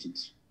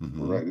resistance. Mm-hmm.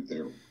 We're right at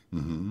there.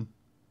 Mm-hmm.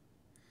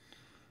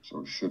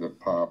 So should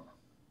it pop?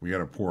 We got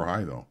a poor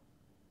high, though.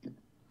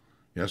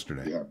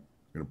 Yesterday. Yeah.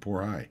 We got a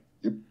poor high.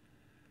 Yep.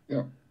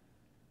 Yeah.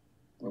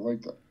 I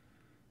like that.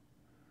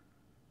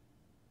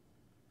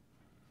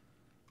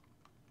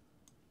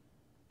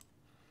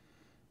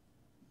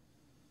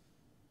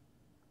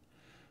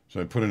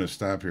 So I put in a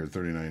stop here at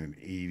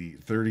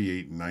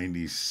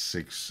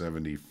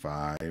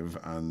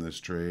 38.9675 on this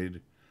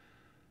trade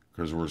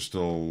because we're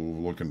still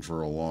looking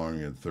for a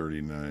long at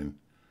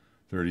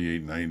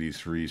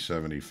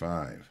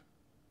 38.9375.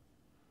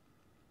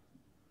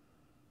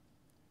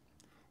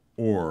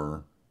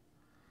 Or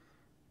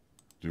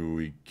do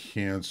we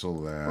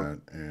cancel that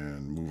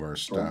and move our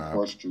stop?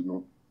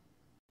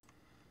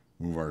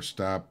 Move our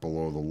stop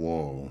below the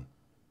low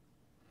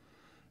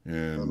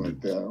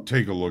and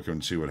take a look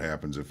and see what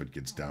happens if it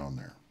gets down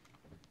there.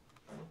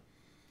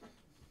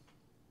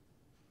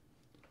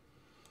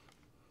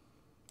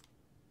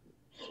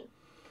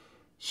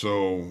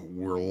 So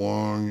we're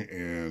long,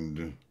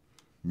 and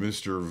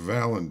Mr.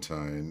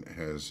 Valentine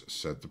has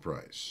set the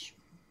price.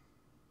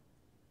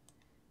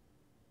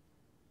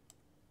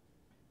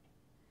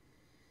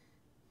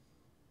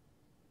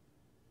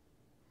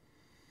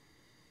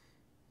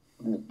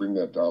 Bring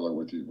that dollar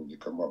with you when you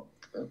come up.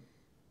 Okay?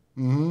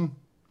 Mm-hmm.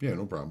 Yeah,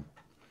 no problem.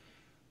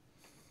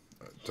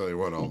 I'll tell you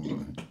what, I'll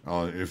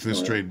if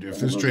this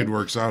trade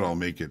works out, I'll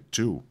make it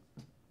 2.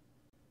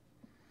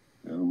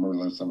 Yeah, remember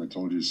last time I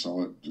told you to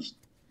sell it, just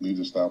leave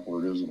the stop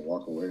where it is and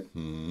walk away.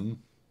 Mm-hmm.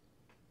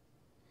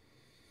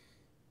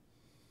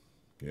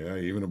 Yeah,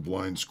 even a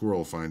blind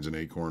squirrel finds an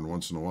acorn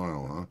once in a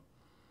while, huh?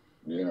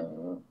 Yeah.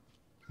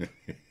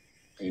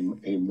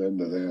 Amen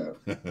to that.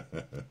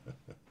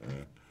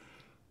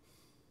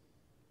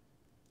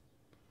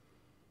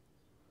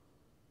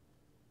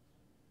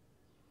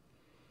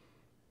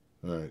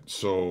 All right,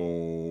 so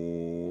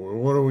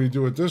what do we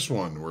do with this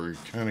one? We're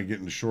kind of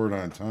getting short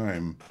on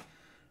time.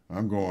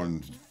 I'm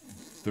going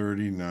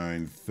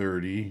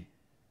 39.30,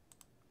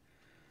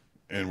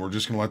 and we're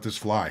just going to let this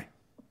fly.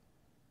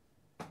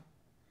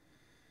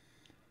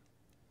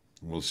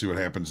 We'll see what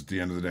happens at the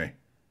end of the day.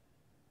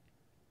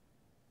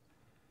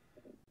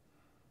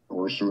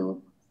 Or sooner.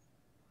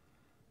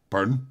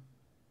 Pardon?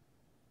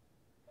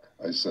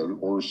 I said,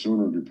 or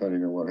sooner,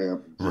 depending on what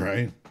happens.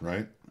 Right,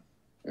 right.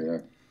 Yeah.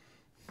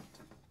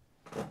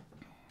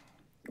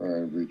 All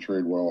right, we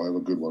trade well. Have a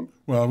good one.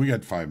 Well, we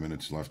got 5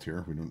 minutes left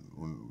here. We don't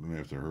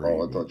have to hurry.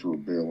 Oh, I thought you were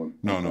bailing.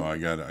 No, I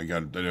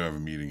do have a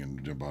meeting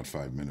in about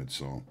 5 minutes,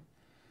 so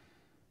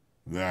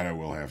that I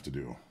will have to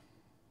do.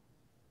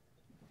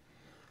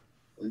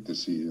 I'd like to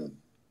see you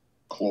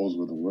close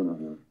with a winner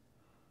here.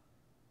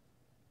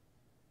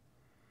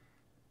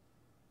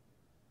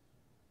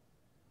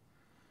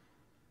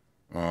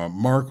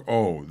 Mark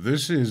O,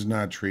 this is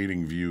not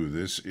Trading View.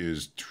 This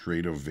is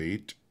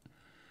Tradeovate.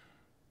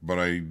 But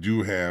I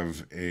do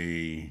have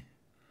a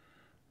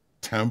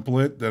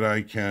template that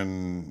I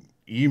can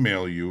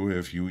email you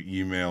if you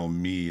email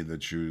me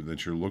that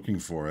you're looking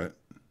for it.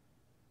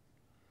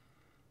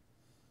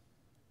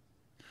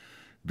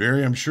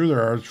 Barry, I'm sure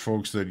there are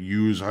folks that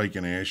use Hike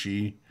and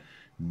Ashy,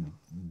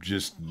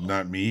 just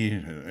not me,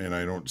 and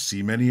I don't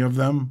see many of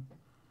them.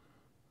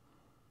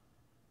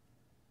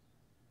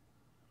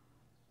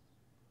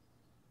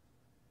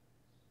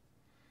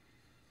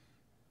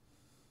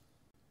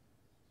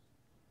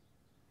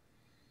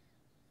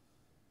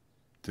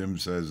 Tim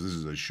says this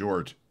is a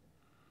short.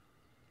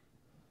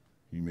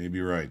 You may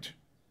be right.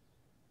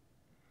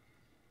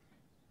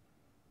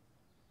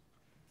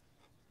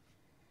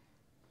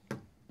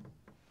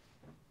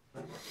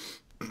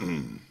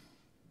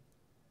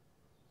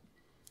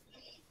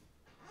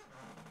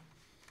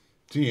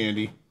 See,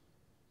 Andy.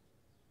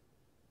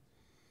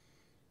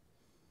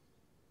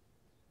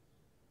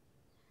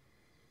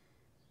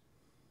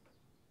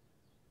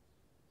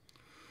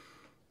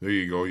 There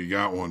you go. You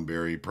got one,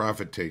 Barry.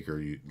 Profit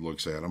taker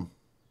looks at him.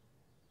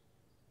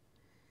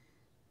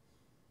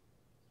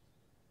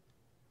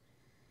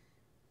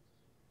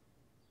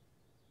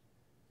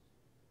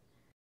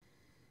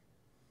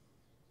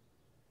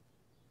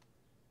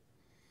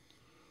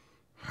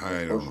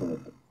 I don't know.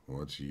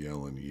 What's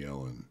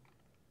yelling?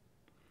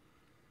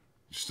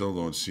 Still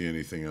don't see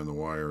anything on the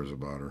wires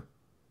about her.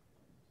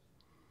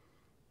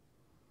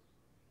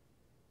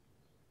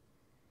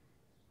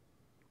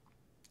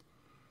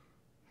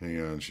 Hang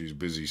on, she's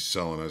busy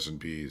selling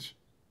S&Ps.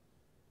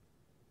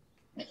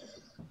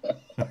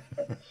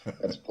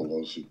 That's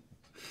Pelosi.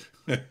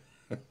 Her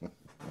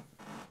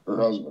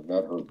husband,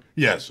 not her.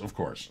 Yes, of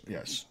course.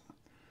 Yes.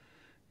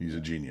 He's a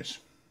genius.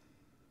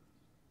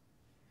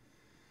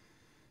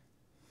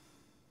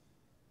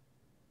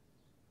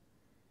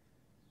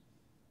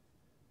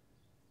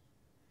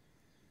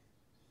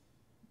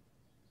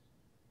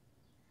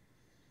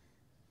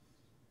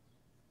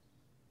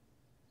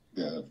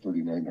 Yeah,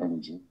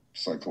 3,900 is a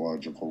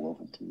psychological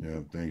level too.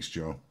 Yeah, thanks,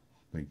 Joe.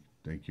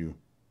 Thank you.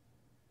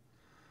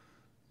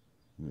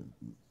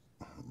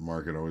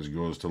 Market always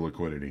goes to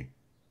liquidity.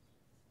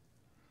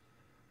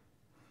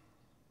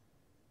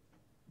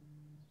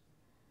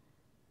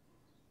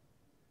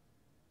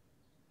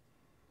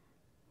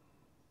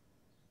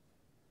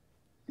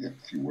 Yeah,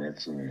 a few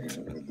whacks in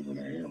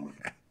a hammer.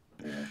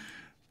 Yeah.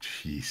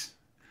 Jeez.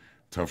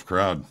 Tough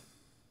crowd.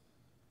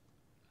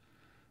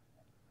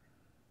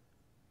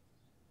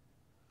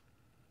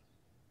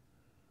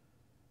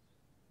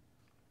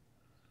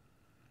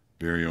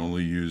 Barry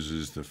only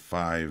uses the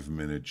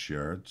 5-minute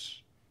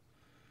charts.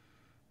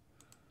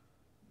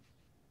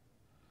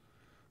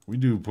 We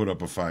do put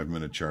up a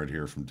 5-minute chart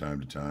here from time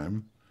to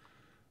time.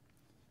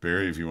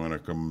 Barry, if you want to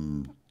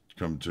come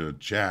to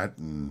chat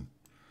and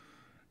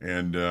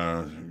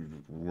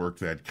work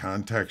that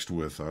context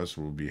with us,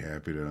 we'll be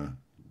happy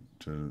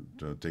to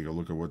take a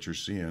look at what you're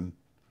seeing.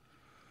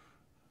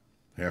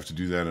 Have to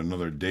do that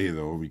another day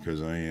though, because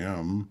I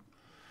am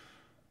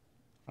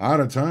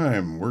out of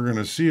time. We're going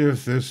to see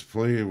if this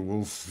play,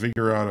 we'll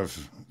figure out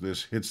if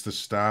this hits the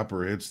stop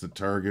or hits the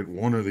target,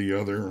 one or the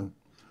other,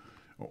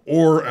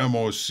 or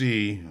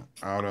MOC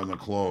out on the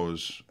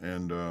close.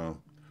 And I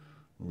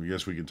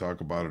guess we can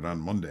talk about it on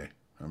Monday.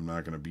 I'm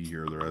not going to be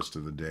here the rest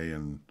of the day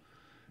and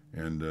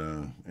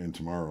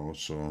tomorrow,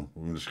 so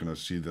we're just going to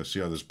see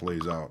how this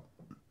plays out.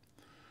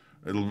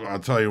 I'll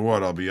tell you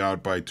what, I'll be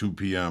out by 2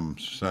 p.m.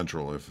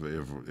 Central if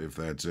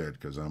that's it,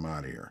 because I'm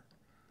out of here.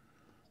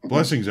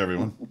 Blessings,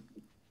 everyone.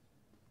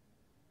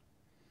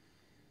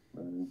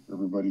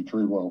 Everybody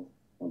trade well.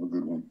 Have a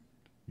good one.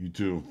 You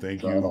too.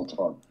 Thank John, you. I'll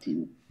talk to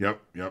you. Yep.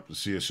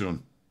 See you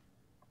soon.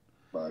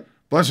 Bye.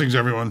 Blessings,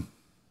 everyone.